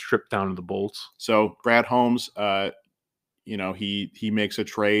was stripped down to the bolts. So Brad Holmes, he makes a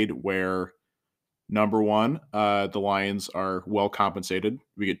trade where, number one, the Lions are well compensated.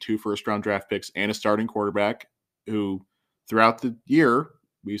 We get 2 first-round draft picks and a starting quarterback who, throughout the year,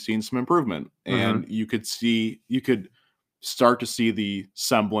 we've seen some improvement. And you could start to see the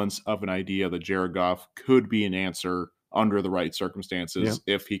semblance of an idea that Jared Goff could be an answer under the right circumstances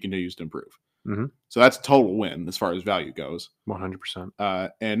if he continues to improve. Mm-hmm. So that's a total win as far as value goes. 100%.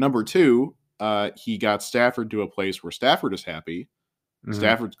 And number 2, he got Stafford to a place where Stafford is happy. Mm-hmm.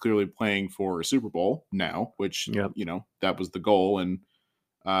 Stafford's clearly playing for a Super Bowl now, which, that was the goal. And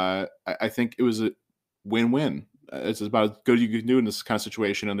I think it was a win-win. it's about as good as you can do in this kind of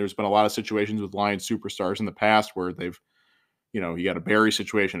situation. And there's been a lot of situations with Lions superstars in the past where they've, you got a Barry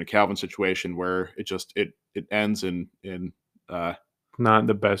situation, a Calvin situation where it ends in not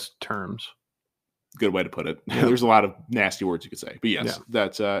the best terms. Good way to put it. Yeah. There's a lot of nasty words you could say, but yes,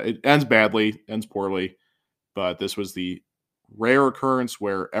 that's it ends badly, ends poorly. But this was the rare occurrence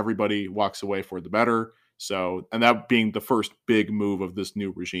where everybody walks away for the better. So, and that being the first big move of this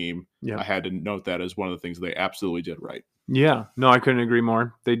new regime, I had to note that as one of the things they absolutely did right. Yeah, no, I couldn't agree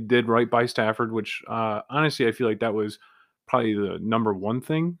more. They did right by Stafford, which honestly, I feel like that was probably the number one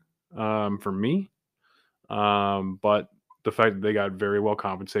thing for me. But the fact that they got very well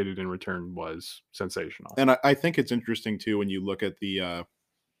compensated in return was sensational. And I think it's interesting too when you look at the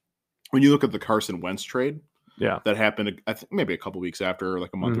Carson Wentz trade. Yeah, that happened. I think maybe a couple weeks after,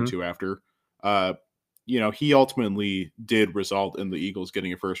 like a month or two after. He ultimately did result in the Eagles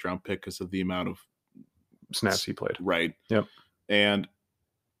getting a first round pick because of the amount of snaps he played. Right. Yep. And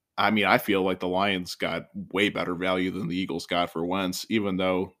I mean, I feel like the Lions got way better value than the Eagles got for Wentz, even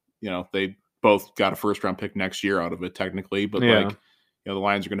though they both got a first round pick next year out of it technically, but the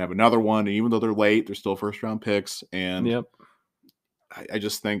Lions are going to have another one. And even though they're late, they're still first round picks. And I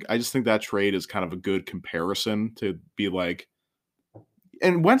just think that trade is kind of a good comparison to be like,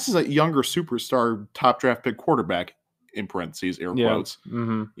 and Wentz is a younger superstar top draft pick quarterback in parentheses, air quotes,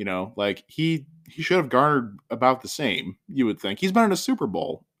 like he should have garnered about the same. You would think he's been in a Super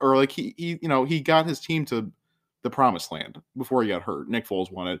Bowl or like he got his team to the promised land before he got hurt. Nick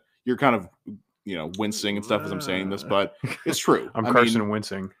Foles won it. You're kind of, wincing and stuff as I'm saying this, but it's true. I'm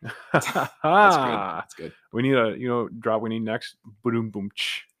wincing. That's good. That's good. We need a, drop we need next. Boom, boom.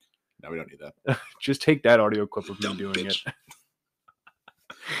 No, we don't need that. Just take that audio clip of me doing it.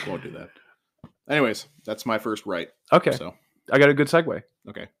 Won't do that. Anyways, that's my first right. Okay. So I got a good segue.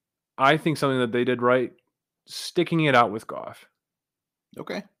 Okay. I think something that they did right, sticking it out with Goff.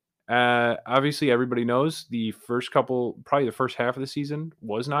 Okay. Obviously, everybody knows probably the first half of the season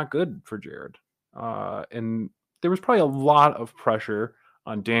was not good for Jared. And there was probably a lot of pressure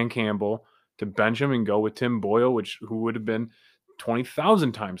on Dan Campbell to bench him and go with Tim Boyle, who would have been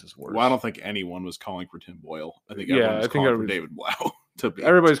 20,000 times as worse. Well, I don't think anyone was calling for Tim Boyle. I think everyone was calling for David Blau.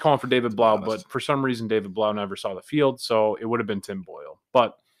 Everybody's calling for David Blau, but for some reason, David Blau never saw the field, so it would have been Tim Boyle.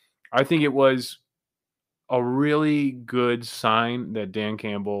 But I think it was a really good sign that Dan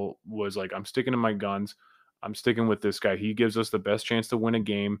Campbell was like, I'm sticking to my guns. I'm sticking with this guy. He gives us the best chance to win a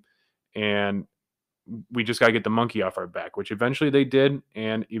game, and we just got to get the monkey off our back, which eventually they did,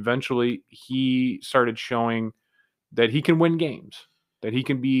 and eventually he started showing that he can win games, that he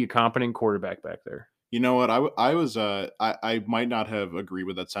can be a competent quarterback back there. You know what? I might not have agreed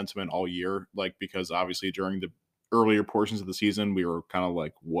with that sentiment all year, like because obviously during the earlier portions of the season we were kind of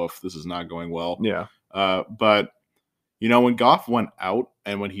like, woof, this is not going well. Yeah. But when Goff went out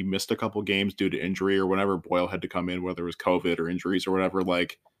and when he missed a couple games due to injury or whenever Boyle had to come in, whether it was COVID or injuries or whatever,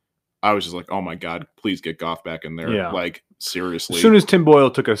 like I was just like, oh my God, please get Goff back in there. Yeah. Like seriously. As soon as Tim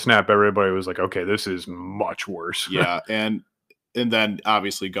Boyle took a snap, everybody was like, okay, this is much worse. Yeah. And then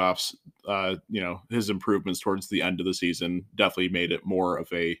obviously Goff's, his improvements towards the end of the season definitely made it more of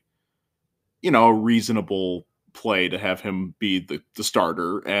a, a reasonable play to have him be the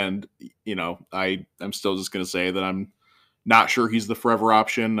starter. And, I'm still just going to say that I'm not sure he's the forever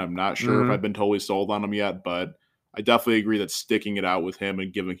option. I'm not sure if I've been totally sold on him yet, but I definitely agree that sticking it out with him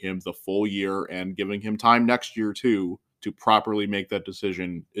and giving him the full year and giving him time next year too, to properly make that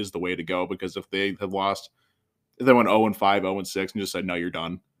decision is the way to go. Because if they had lost, if they went 0-5, 0-6 and just said, no, you're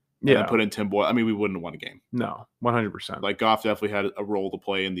done. Yeah. And put in Tim Boyle. I mean, we wouldn't have won a game. No, 100%. Like Goff definitely had a role to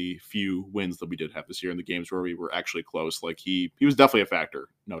play in the few wins that we did have this year in the games where we were actually close. Like he was definitely a factor,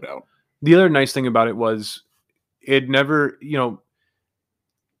 no doubt. The other nice thing about it was it never,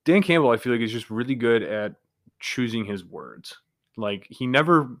 Dan Campbell, I feel like is just really good at choosing his words. Like he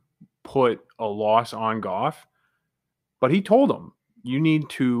never put a loss on Goff, but he told him, you need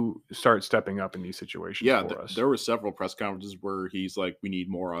to start stepping up in these situations for us. There were several press conferences where he's like, we need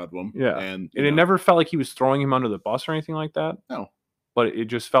more out of him. Yeah. And it never felt like he was throwing him under the bus or anything like that. No. But it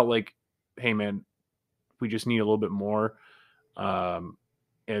just felt like, hey, man, we just need a little bit more.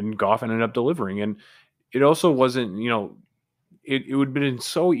 And Goff ended up delivering. And it also wasn't, it would have been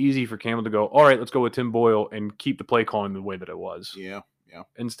so easy for Campbell to go, all right, let's go with Tim Boyle and keep the play calling the way that it was. Yeah. Yeah.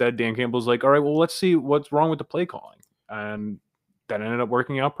 Instead, Dan Campbell's like, all right, well, let's see what's wrong with the play calling. And that ended up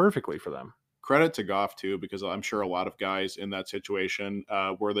working out perfectly for them. Credit to Goff too, because I'm sure a lot of guys in that situation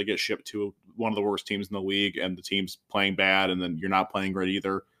where they get shipped to one of the worst teams in the league and the team's playing bad and then you're not playing great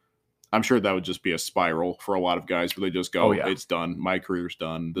either. I'm sure that would just be a spiral for a lot of guys where they just go, It's done. My career's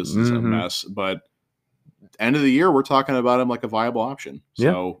done. This is a mess. But end of the year, we're talking about him like a viable option.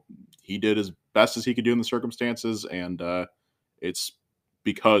 So he did as best as he could do in the circumstances, and it's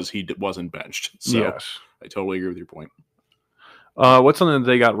because he wasn't benched. So yes. I totally agree with your point. What's something that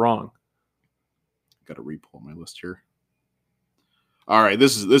they got wrong? Got to re-pull my list here. All right,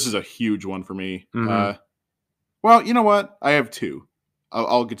 this is a huge one for me. Mm-hmm. Well, you know what? I have two.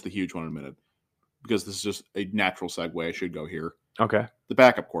 I'll get to the huge one in a minute because this is just a natural segue. I should go here. Okay. The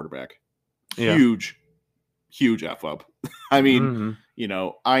backup quarterback. Huge F up. I mean,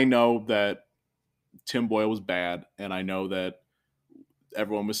 I know that Tim Boyle was bad, and I know that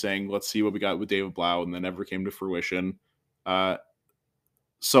everyone was saying, let's see what we got with David Blau, and that never came to fruition.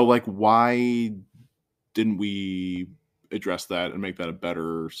 So, like, why didn't we address that and make that a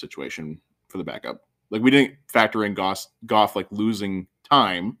better situation for the backup? Like, we didn't factor in Goff like losing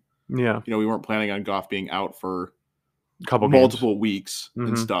time. Yeah. We weren't planning on Goff being out for multiple weeks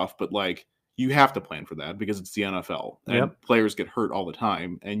and stuff, but like you have to plan for that because it's the NFL and players get hurt all the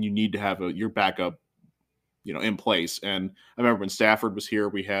time, and you need to have your backup, in place. And I remember when Stafford was here,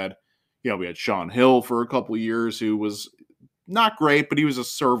 we had Sean Hill for a couple of years, who was not great, but he was a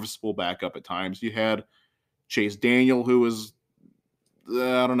serviceable backup at times. You had Chase Daniel, who was,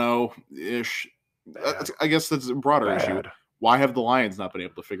 I don't know, ish. I guess that's a broader issue. Why have the Lions not been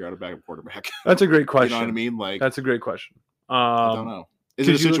able to figure out a backup quarterback? That's a great question. You know what I mean? Like, that's a great question. I don't know. Is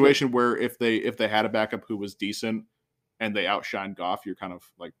it a situation where if they had a backup who was decent and they outshine Goff, you're kind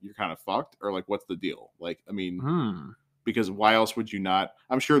of fucked, or like what's the deal? Like, I mean, because why else would you not?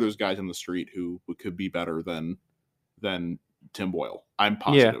 I'm sure there's guys in the street who could be better than Tim Boyle. I'm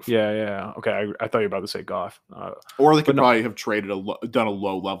positive. Yeah. Okay, I thought you were about to say Goff. Or they could probably have done a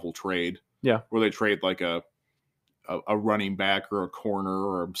low level trade. Yeah, where they trade like a running back or a corner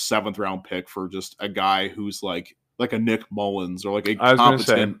or a 7th round pick for just a guy who's like a Nick Mullins or like a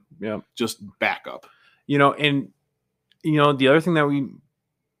competent, just backup. And the other thing that we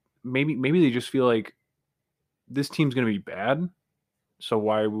maybe they just feel like this team's going to be bad, so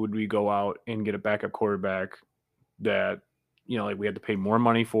why would we go out and get a backup quarterback that like we had to pay more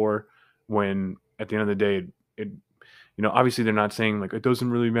money for, when at the end of the day it obviously they're not saying like it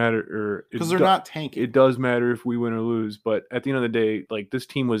doesn't really matter, or because they're not tanking. It does matter if we win or lose, but at the end of the day, like this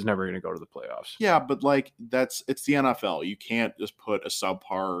team was never going to go to the playoffs. Yeah, but like it's the NFL. You can't just put a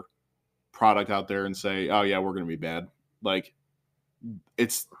subpar product out there and say, "Oh yeah, we're going to be bad." Like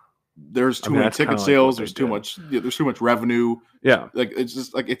there's too many ticket sales. There's too much revenue. Yeah, like it's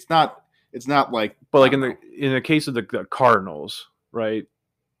just like it's not like. But like in the case of the Cardinals, right?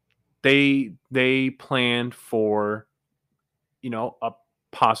 They planned for a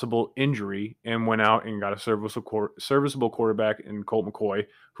possible injury and went out and got a serviceable quarterback in Colt McCoy,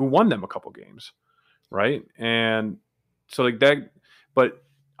 who won them a couple games, right? And so like that, but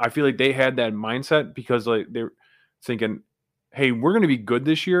I feel like they had that mindset because like they're thinking, hey, we're going to be good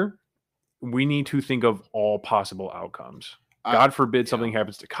this year. We need to think of all possible outcomes. God forbid something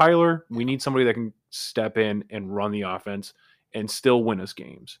happens to Kyler. We need somebody that can step in and run the offense and still win us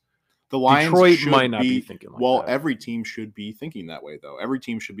games. The Lions Detroit might not be thinking like that. Every team should be thinking that way, though. Every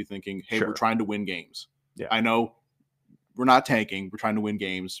team should be thinking, hey, we're trying to win games. Yeah. I know we're not tanking. We're trying to win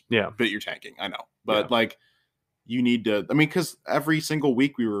games. Yeah. But you're tanking. I know. But, like, you need to – I mean, because every single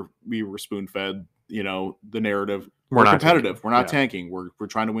week we were spoon-fed, the narrative. We're competitive. Tanking. We're not tanking. We're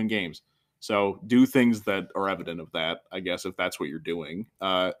trying to win games. So do things that are evident of that, I guess, if that's what you're doing.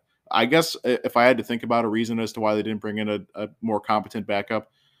 I guess if I had to think about a reason as to why they didn't bring in a more competent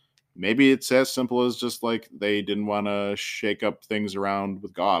backup, maybe it's as simple as just like they didn't want to shake up things around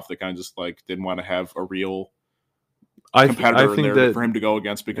with Goff. They kind of just like didn't want to have a real competitor in there for him to go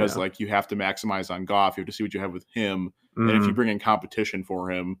against because like you have to maximize on Goff. You have to see what you have with him. And if you bring in competition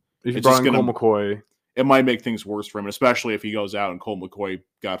for him, it's just going to McCoy. It might make things worse for him, especially if he goes out and Colt McCoy,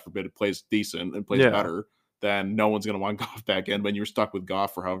 God forbid, plays decent and plays better. Then no one's going to want Goff back in when you're stuck with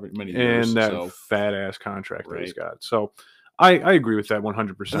Goff for however many years. And that fat ass contract that he's got. So I agree with that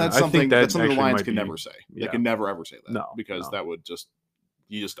 100%. And that's something the Lions can never say. They can never ever say that. No, because that would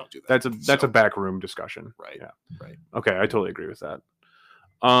you just don't do that. That's a backroom discussion. Right. Yeah. Right. Okay, I totally agree with that.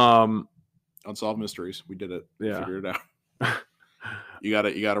 Unsolved mysteries. We did it. Yeah. Figured it out. You got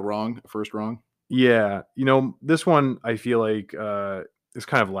a first wrong. Yeah, this one I feel like is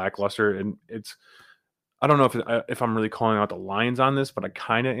kind of lackluster, and I don't know if I'm really calling out the Lions on this, but I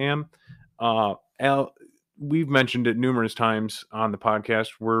kind of am. We've mentioned it numerous times on the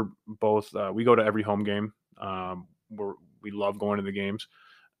podcast. We're both we go to every home game. We love going to the games.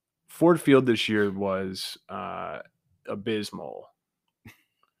 Ford Field this year was abysmal.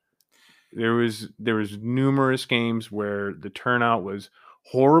 There was numerous games where the turnout was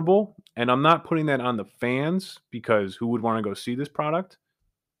horrible. And I'm not putting that on the fans because who would want to go see this product?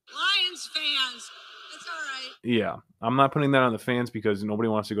 Lions fans. It's all right. Yeah. I'm not putting that on the fans because nobody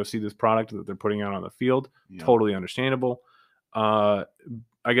wants to go see this product that they're putting out on the field. Yeah. Totally understandable. I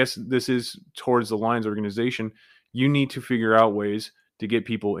guess this is towards the Lions organization. You need to figure out ways to get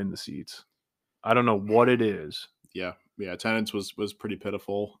people in the seats. I don't know what it is. Yeah. Attendance was pretty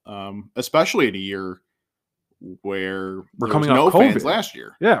pitiful, especially in a year where we're coming off COVID fans last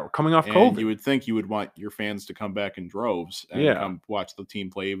year. Yeah, we're coming off COVID. You would think you would want your fans to come back in droves and come watch the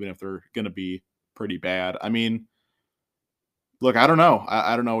team play, even if they're going to be pretty bad. I mean, look, I don't know.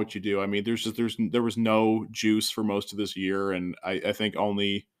 I don't know what you do. I mean, there was no juice for most of this year, and I think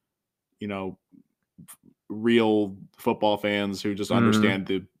only, real football fans who just understand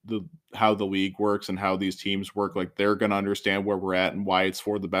the how the league works and how these teams work, like they're going to understand where we're at and why it's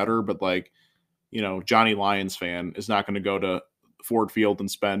for the better. But like, Johnny Lions fan is not going to go to Ford Field and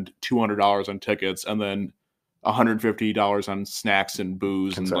spend $200 on tickets and then $150 on snacks and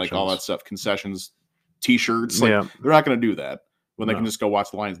booze and like all that stuff, concessions, T-shirts. Like they're not going to do that when they can just go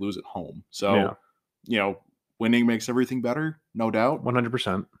watch the Lions lose at home. So, winning makes everything better, no doubt,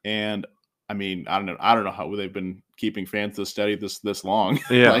 100%. And I mean, I don't know how they've been keeping fans this steady this long.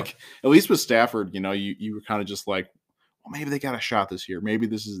 Yeah, like at least with Stafford, you were kind of just like, well, maybe they got a shot this year. Maybe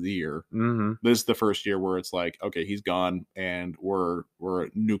this is the year. Mm-hmm. This is the first year where it's like, okay, he's gone, and we're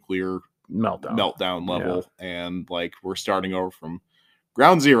at nuclear meltdown level, and like we're starting over from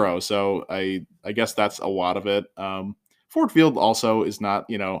ground zero. So I guess that's a lot of it. Ford Field also is not,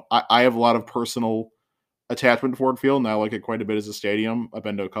 I have a lot of personal attachment to Ford Field, and I like it quite a bit as a stadium. I've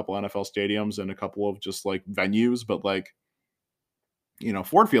been to a couple NFL stadiums and a couple of just like venues, but like,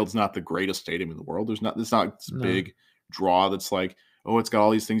 Ford Field's not the greatest stadium in the world. It's not this big draw that's like, oh, it's got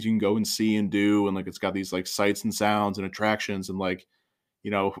all these things you can go and see and do, and like it's got these like sights and sounds and attractions, and like,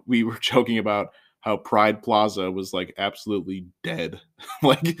 we were joking about how Pride Plaza was like absolutely dead.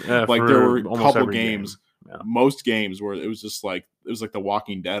 like there were a couple games, most games where it was just like it was like The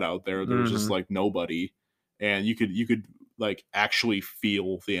Walking Dead out there. There was just like nobody. And you could like actually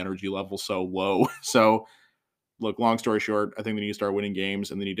feel the energy level so low. So look, long story short, I think they need to start winning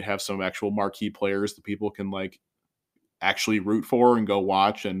games, and they need to have some actual marquee players that people can like actually root for and go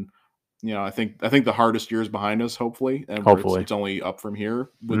watch. And, I think the hardest year is behind us, hopefully. And it's only up from here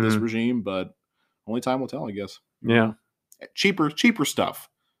with this regime, but only time will tell, I guess. Yeah. Cheaper stuff.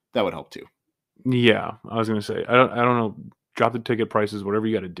 That would help too. Yeah. I was going to say, I don't know. Drop the ticket prices, whatever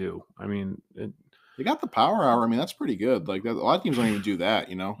you got to do. I mean, you got the power hour. I mean, that's pretty good. Like a lot of teams don't even do that,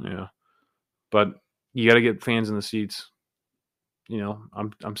 Yeah, but you got to get fans in the seats.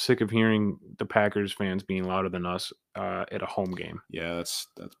 I'm sick of hearing the Packers fans being louder than us at a home game. Yeah, that's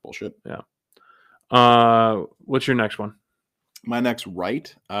bullshit. Yeah. What's your next one? My next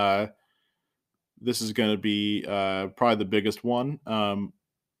right. This is going to be probably the biggest one. And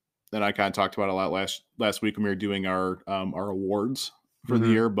I kind of talked about it a lot last week when we were doing our awards for the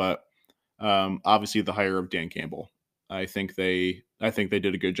year, but. Obviously the hire of Dan Campbell. I think they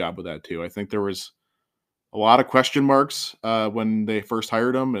did a good job with that too. I think there was a lot of question marks when they first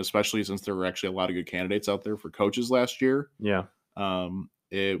hired him, especially since there were actually a lot of good candidates out there for coaches last year. Yeah.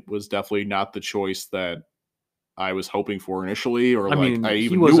 It was definitely not the choice that I was hoping for initially, or I even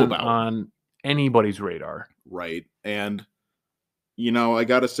he wasn't knew about on anybody's radar. Right. And I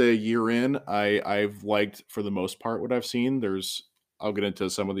got to say, a year in, I've liked for the most part what I've seen. I'll get into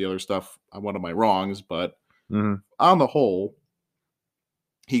some of the other stuff on one of my wrongs, but on the whole,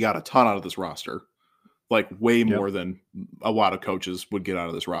 he got a ton out of this roster, like way more than a lot of coaches would get out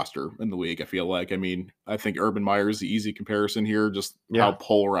of this roster in the league. I feel like, I think Urban Meyer is the easy comparison here, just how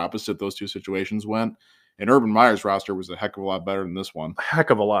polar opposite those two situations went. And Urban Meyer's roster was a heck of a lot better than this one. A heck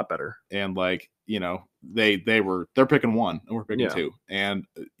of a lot better. And like, they're picking one and we're picking two. And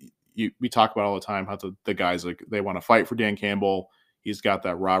we talk about all the time how the guys, like, they want to fight for Dan Campbell. He's got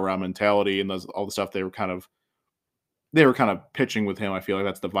that rah-rah mentality and all the stuff they were kind of pitching with him. I feel like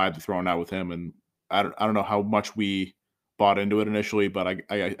that's the vibe they're throwing out with him. And I don't know how much we bought into it initially, but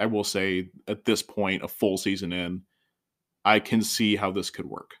I will say at this point, a full season in, I can see how this could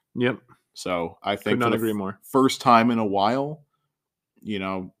work. Yep. So I think could not agree more. First time in a while,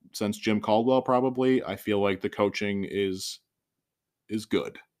 since Jim Caldwell, probably, I feel like the coaching is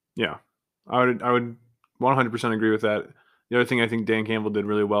good. Yeah. I would 100% agree with that. The other thing I think Dan Campbell did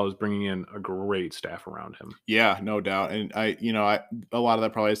really well is bringing in a great staff around him. Yeah, no doubt. And a lot of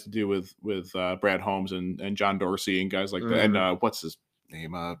that probably has to do with Brad Holmes and John Dorsey and guys like that. And what's his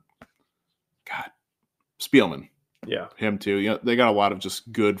name? Spielman. Yeah, him too. They got a lot of just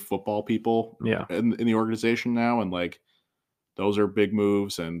good football people. Yeah, in the organization now, and like those are big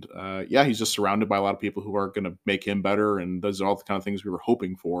moves. And yeah, he's just surrounded by a lot of people who are going to make him better. And those are all the kind of things we were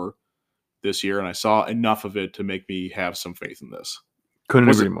hoping for this year. And I saw enough of it to make me have some faith in this. Couldn't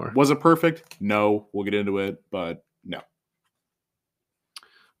agree more. Was it perfect? No. We'll get into it, but no.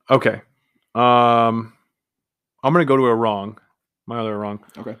 Okay. I'm going to go to a wrong. My other wrong.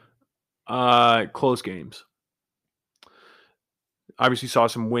 Okay. Close games. Obviously saw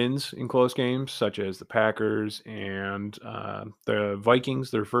some wins in close games, such as the Packers and the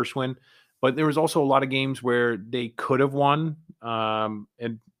Vikings, their first win. But there was also a lot of games where they could have won.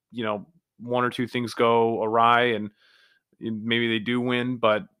 And, one or two things go awry and maybe they do win,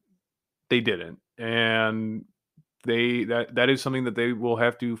 but they didn't. And that is something that they will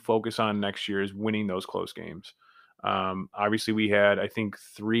have to focus on next year, is winning those close games. Obviously we had, I think,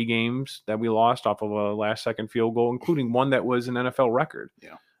 3 games that we lost off of a last second field goal, including one that was an NFL record.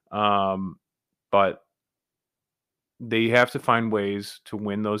 Yeah. But they have to find ways to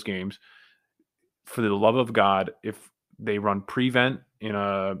win those games. For the love of God, if they run prevent in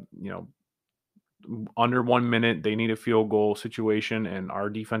a, under 1 minute, they need a field goal situation and our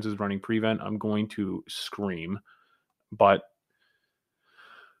defense is running prevent, I'm going to scream. But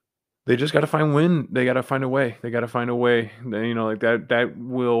they just got to They got to find a way. They got to find a way. Like that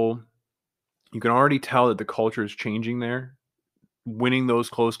will, you can already tell that the culture is changing there. Winning those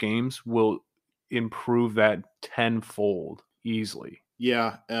close games will improve that tenfold easily.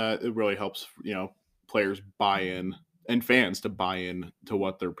 Yeah. It really helps, players buy in and fans to buy in to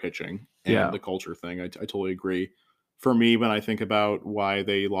what they're pitching and the culture thing. I totally agree. For me, when I think about why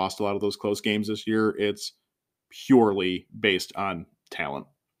they lost a lot of those close games this year, it's purely based on talent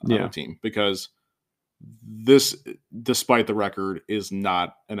on the team, because this, despite the record, is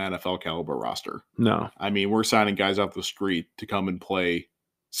not an NFL caliber roster. No. I mean, we're signing guys off the street to come and play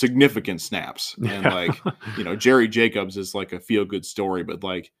significant snaps. And Jerry Jacobs is like a feel good story, but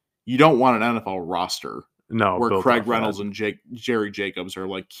like, you don't want an NFL roster where Craig Reynolds and Jerry Jacobs are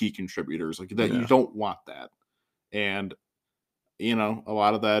like key contributors like that. You don't want that. And a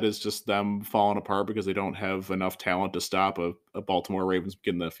lot of that is just them falling apart because they don't have enough talent to stop a Baltimore Ravens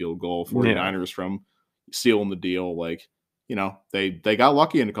getting that field goal, 49ers from sealing the deal. Like, they got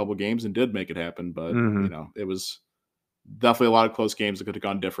lucky in a couple of games and did make it happen, but it was definitely a lot of close games that could have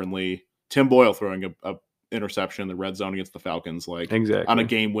gone differently. Tim Boyle throwing a interception in the red zone against the Falcons, like on a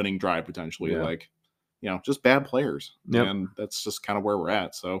game winning drive, potentially, like, just bad players. And that's just kind of where we're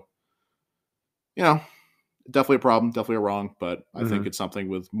at. So, definitely a problem, definitely a wrong, but I think it's something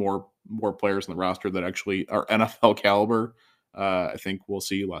with more players in the roster that actually are NFL caliber. I think we'll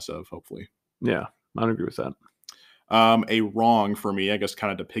see less of, hopefully. Yeah, I agree with that. A wrong for me, I guess,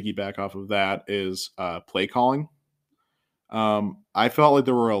 kind of to piggyback off of that, is play calling. I felt like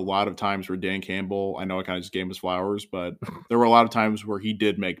there were a lot of times where Dan Campbell, I know I kind of just gave him his flowers, but there were a lot of times where he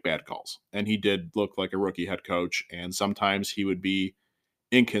did make bad calls and he did look like a rookie head coach. And sometimes he would be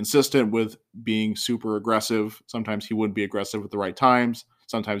inconsistent with being super aggressive. Sometimes he wouldn't be aggressive at the right times.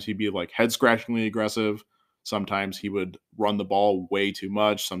 Sometimes he'd be like head scratchingly aggressive. Sometimes he would run the ball way too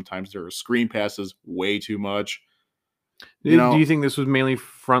much. Sometimes there were screen passes way too much. Do you think this was mainly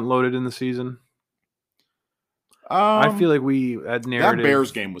front loaded in the season? I feel like that narrative. That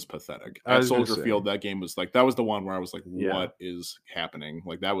Bears game was pathetic. At Soldier Field, that game was like, that was the one where I was like, what is happening?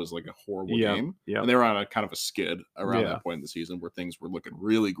 Like, that was like a horrible game. Yeah. And they were on a kind of a skid around that point in the season where things were looking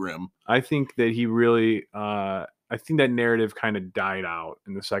really grim. I think that he really, I think that narrative kind of died out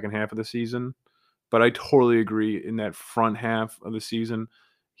in the second half of the season. But I totally agree, in that front half of the season,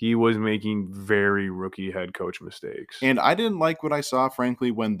 he was making very rookie head coach mistakes. And I didn't like what I saw,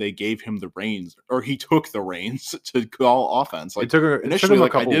 frankly, when they gave him the reins, or he took the reins to call offense. Like, initially,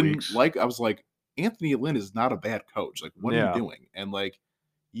 like, I didn't weeks. I was like, Anthony Lynn is not a bad coach. Like, what are you doing? And like,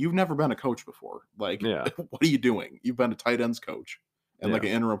 you've never been a coach before. Like, what are you doing? You've been a tight ends coach and like an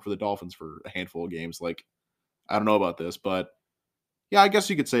interim for the Dolphins for a handful of games. Like, I don't know about this, but yeah, I guess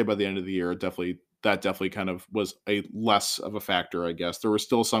you could say by the end of the year, that definitely kind of was a less of a factor, I guess. There were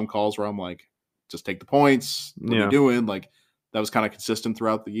still some calls where I'm like, just take the points. What are you doing? Like, that was kind of consistent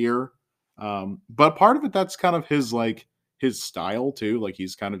throughout the year. But part of it, that's kind of his style too. Like,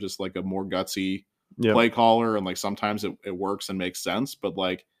 he's kind of just like a more gutsy play caller. And like, sometimes it works and makes sense. But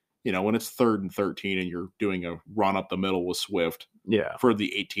like, when it's 3rd and 13 and you're doing a run up the middle with Swift for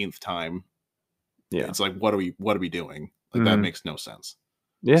the 18th time, it's like, what are we doing? Like, that makes no sense.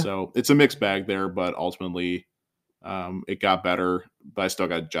 Yeah. So it's a mixed bag there, but ultimately it got better, but I still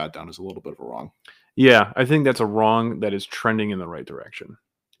got to jot down as a little bit of a wrong. Yeah, I think that's a wrong that is trending in the right direction.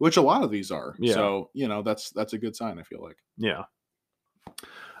 Which a lot of these are. Yeah. So, that's a good sign, I feel like. Yeah.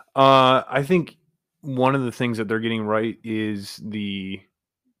 I think one of the things that they're getting right is the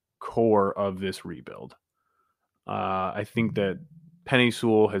core of this rebuild. I think that Penei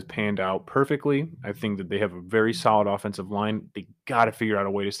Sewell has panned out perfectly. I think that they have a very solid offensive line. They got to figure out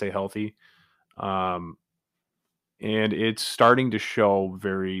a way to stay healthy. And it's starting to show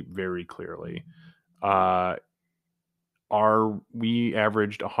very, very clearly. We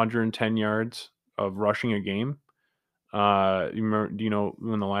averaged 110 yards of rushing a game. Do you know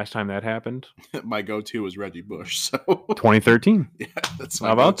when the last time that happened? My go-to was Reggie Bush. So 2013. Yeah, that's my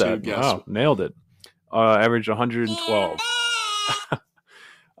How about go-to that? guess. Wow, nailed it. Averaged 112.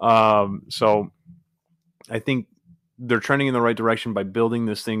 So I think they're trending in the right direction by building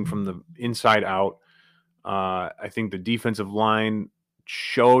this thing from the inside out. I think the defensive line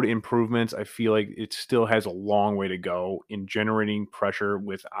showed improvements. I feel like it still has a long way to go in generating pressure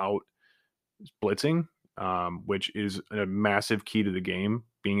without blitzing, which is a massive key to the game,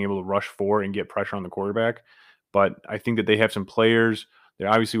 being able to rush forward and get pressure on the quarterback. But I think that they have some players. They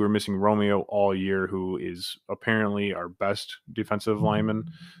obviously were missing Romeo all year, who is apparently our best defensive lineman.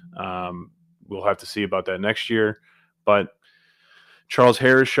 We'll have to see about that next year. But Charles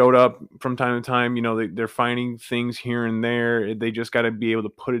Harris showed up from time to time. You know, they're finding things here and there. They just got to be able to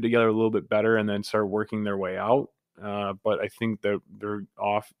put it together a little bit better and then start working their way out. But I think that they're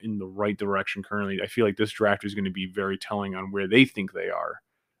off in the right direction currently. I feel like this draft is going to be very telling on where they think they are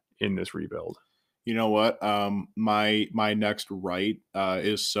in this rebuild. You know what? My next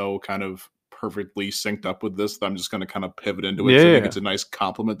is so kind of perfectly synced up with this that I'm just going to kind of pivot into it. Yeah. So I think it's a nice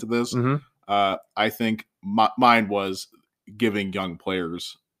compliment to this. Mm-hmm. I think mine was giving young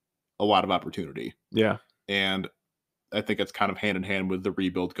players a lot of opportunity. Yeah. And I think it's kind of hand in hand with the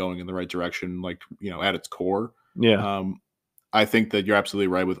rebuild going in the right direction, like, you know, at its core. Yeah. I think that you're absolutely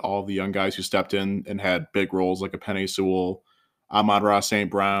right with all the young guys who stepped in and had big roles, like a Penei Sewell, Amon-Ra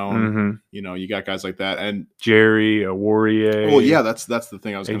St. Brown. Mm-hmm. You know, you got guys like that. And Jerry, Warrior. Well, yeah, that's the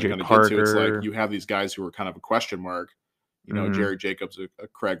thing I was going to get to. It's like you have these guys who are kind of a question mark. You know, Jerry Jacobs, a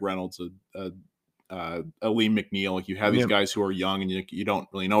Craig Reynolds, a Lee McNeil. Like you have these guys who are young and you don't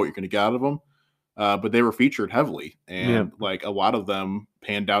really know what you're going to get out of them. But they were featured heavily. And like a lot of them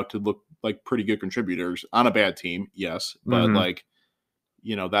panned out to look like pretty good contributors on a bad team. Yes. But like,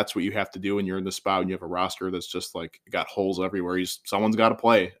 you know, that's what you have to do when you're in the spot and you have a roster that's just like got holes everywhere. Someone's got to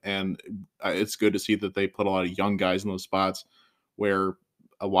play. And it's good to see that they put a lot of young guys in those spots where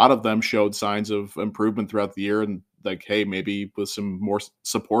a lot of them showed signs of improvement throughout the year. And like, hey, maybe with some more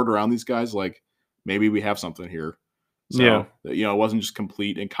support around these guys, like maybe we have something here. So, you know, it wasn't just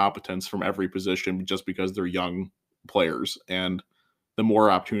complete incompetence from every position just because they're young players. And the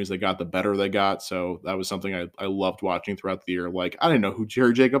more opportunities they got, the better they got. So that was something I loved watching throughout the year. Like, I didn't know who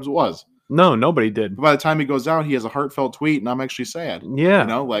Jerry Jacobs was. No, nobody did. But by the time he goes out, he has a heartfelt tweet, and I'm actually sad. Yeah. You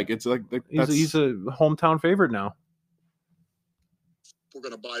know, like, it's like he's a hometown favorite now. We're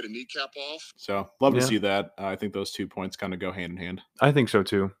going to bite a kneecap off. So love to see that. I think those 2 points kind of go hand in hand. I think so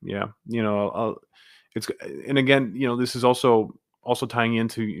too. Yeah. You know, and again, you know, this is also tying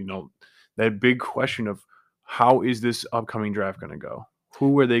into, you know, that big question of how is this upcoming draft going to go?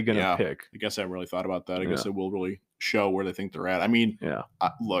 Who are they going to pick? I guess I haven't really thought about that. I guess it will really show where they think they're at. I mean,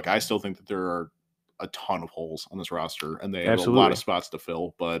 look, I still think that there are a ton of holes on this roster and they have a lot of spots to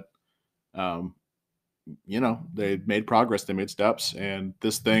fill, but, you know, they made progress, they made steps. And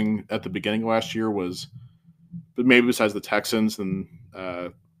this thing at the beginning of last year was, but maybe besides the Texans and,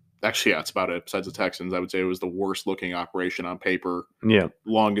 actually, it's about it. Besides the Texans, I would say it was the worst looking operation on paper. Yeah.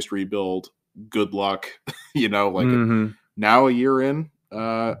 Longest rebuild. Good luck. You know, like now a year in,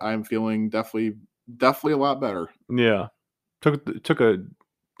 I'm feeling definitely a lot better. Yeah. Took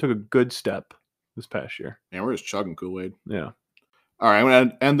a good step this past year. And we're just chugging Kool-Aid. Yeah. All right. I'm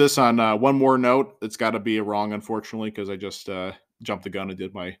going to end this on one more note. It's got to be a wrong, unfortunately, because I just jumped the gun and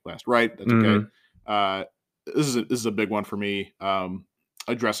did my last right. That's okay. This is a big one for me.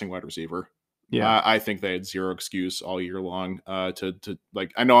 Addressing wide receiver. Yeah, I think they had zero excuse all year long. To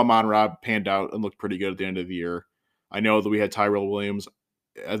like, I know Amon-Ra panned out and looked pretty good at the end of the year. I know that we had Tyrell Williams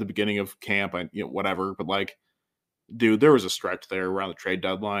at the beginning of camp, and whatever. But like, dude, there was a stretch there around the trade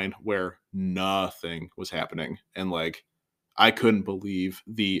deadline where nothing was happening, and like, I couldn't believe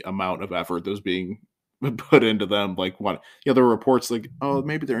the amount of effort that was being put into them. Like, there were reports like, oh,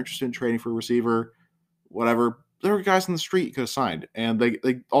 maybe they're interested in trading for a receiver, whatever. There were guys in the street you could have signed, and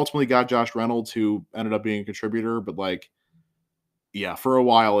they ultimately got Josh Reynolds, who ended up being a contributor. But like, yeah, for a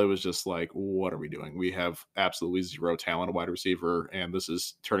while it was just like, what are we doing? We have absolutely zero talent at wide receiver, and this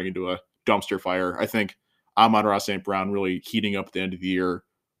is turning into a dumpster fire. I think Amon-Ra St. Brown really heating up at the end of the year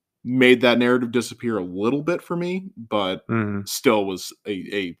made that narrative disappear a little bit for me, but still was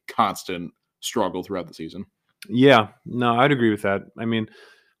a constant struggle throughout the season. Yeah, no, I'd agree with that. I mean,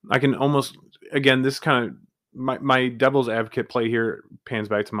 I can almost, again, this kind of, my devil's advocate play here pans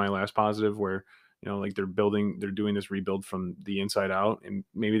back to my last positive where, like they're doing this rebuild from the inside out, and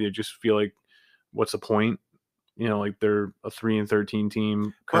maybe they just feel like, what's the point? Like they're a 3-13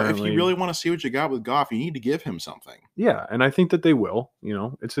 team currently. But if you really want to see what you got with Goff, you need to give him something. Yeah, and I think that they will.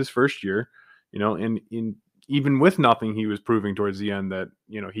 It's his first year, and even with nothing, he was proving towards the end that,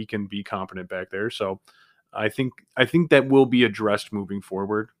 he can be competent back there. So I think that will be addressed moving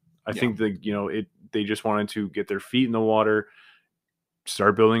forward. I think that, they just wanted to get their feet in the water,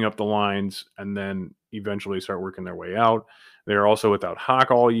 start building up the lines, and then eventually start working their way out. They're also without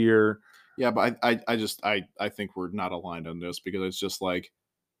Hawk all year. Yeah, but I think we're not aligned on this because it's just like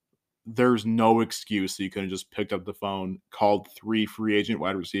there's no excuse that you could have just picked up the phone, called 3 free agent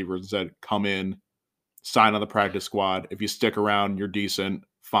wide receivers and said, come in, sign on the practice squad. If you stick around, you're decent,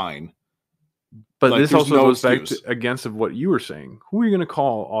 fine. But this also goes back against of what you were saying. Who are you going to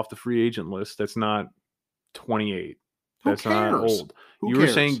call off the free agent list that's not 28? That's not old. You were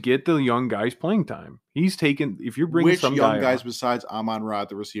saying get the young guys playing time. He's taken. If you're bringing some young guys besides Amon-Ra at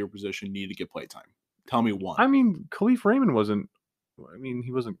the receiver position need to get play time? Tell me one. I mean, Khalif Raymond wasn't. I mean,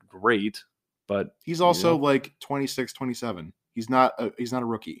 he wasn't great, but he's also like 26, 27. He's not a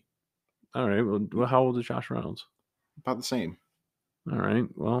rookie. All right. Well, how old is Josh Reynolds? About the same. All right.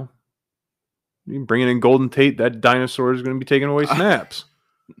 Well, you bringing in Golden Tate, that dinosaur is going to be taking away snaps.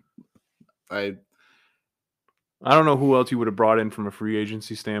 I don't know who else you would have brought in from a free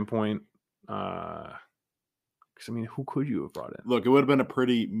agency standpoint. Because, I mean, who could you have brought in? Look, it would have been a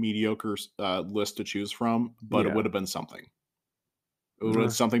pretty mediocre list to choose from, but it would have been something. It would have been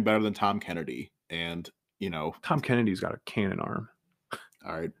something better than Tom Kennedy. And, Tom Kennedy's got a cannon arm.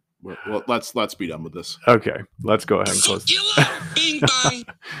 All right. Well, let's be done with this. Okay. Let's go ahead and close. Bing bong.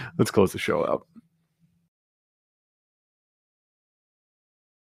 Let's close the show out.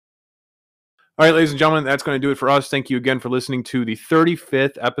 All right, ladies and gentlemen, that's going to do it for us. Thank you again for listening to the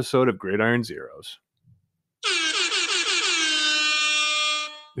 35th episode of Gridiron Zeros.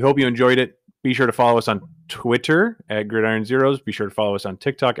 We hope you enjoyed it. Be sure to follow us on Twitter at Gridiron Zeros. Be sure to follow us on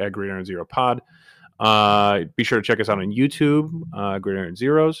TikTok at Gridiron Zero Pod. Be sure to check us out on YouTube, Gridiron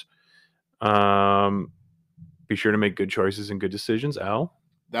Zeros. Be sure to make good choices and good decisions. Al?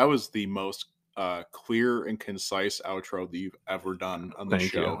 That was the most clear and concise outro that you've ever done on the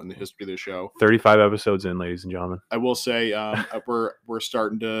show in the history of the show. 35 episodes in, ladies and gentlemen. I will say we're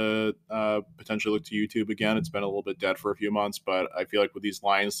starting to potentially look to YouTube again. It's been a little bit dead for a few months, but I feel like with these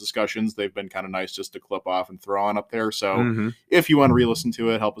Lions discussions, they've been kind of nice just to clip off and throw on up there. So if you want to re-listen to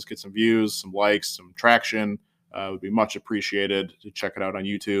it, help us get some views, some likes, some traction, it would be much appreciated to check it out on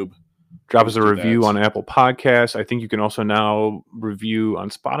YouTube. Drop us a review on Apple Podcasts. I think you can also now review on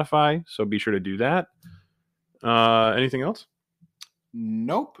Spotify, so be sure to do that. Anything else?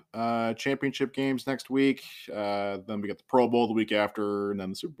 Nope. Championship games next week. Then we got the Pro Bowl the week after, and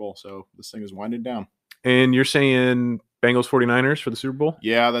then the Super Bowl. So this thing is winding down. And you're saying Bengals 49ers for the Super Bowl?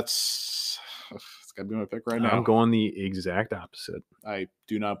 Yeah, it's got to be my pick right now. I'm going the exact opposite. I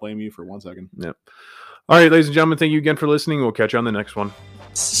do not blame you for 1 second. Yep. All right, ladies and gentlemen, thank you again for listening. We'll catch you on the next one.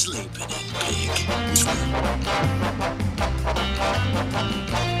 Sleeping in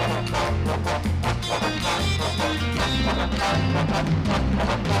pig.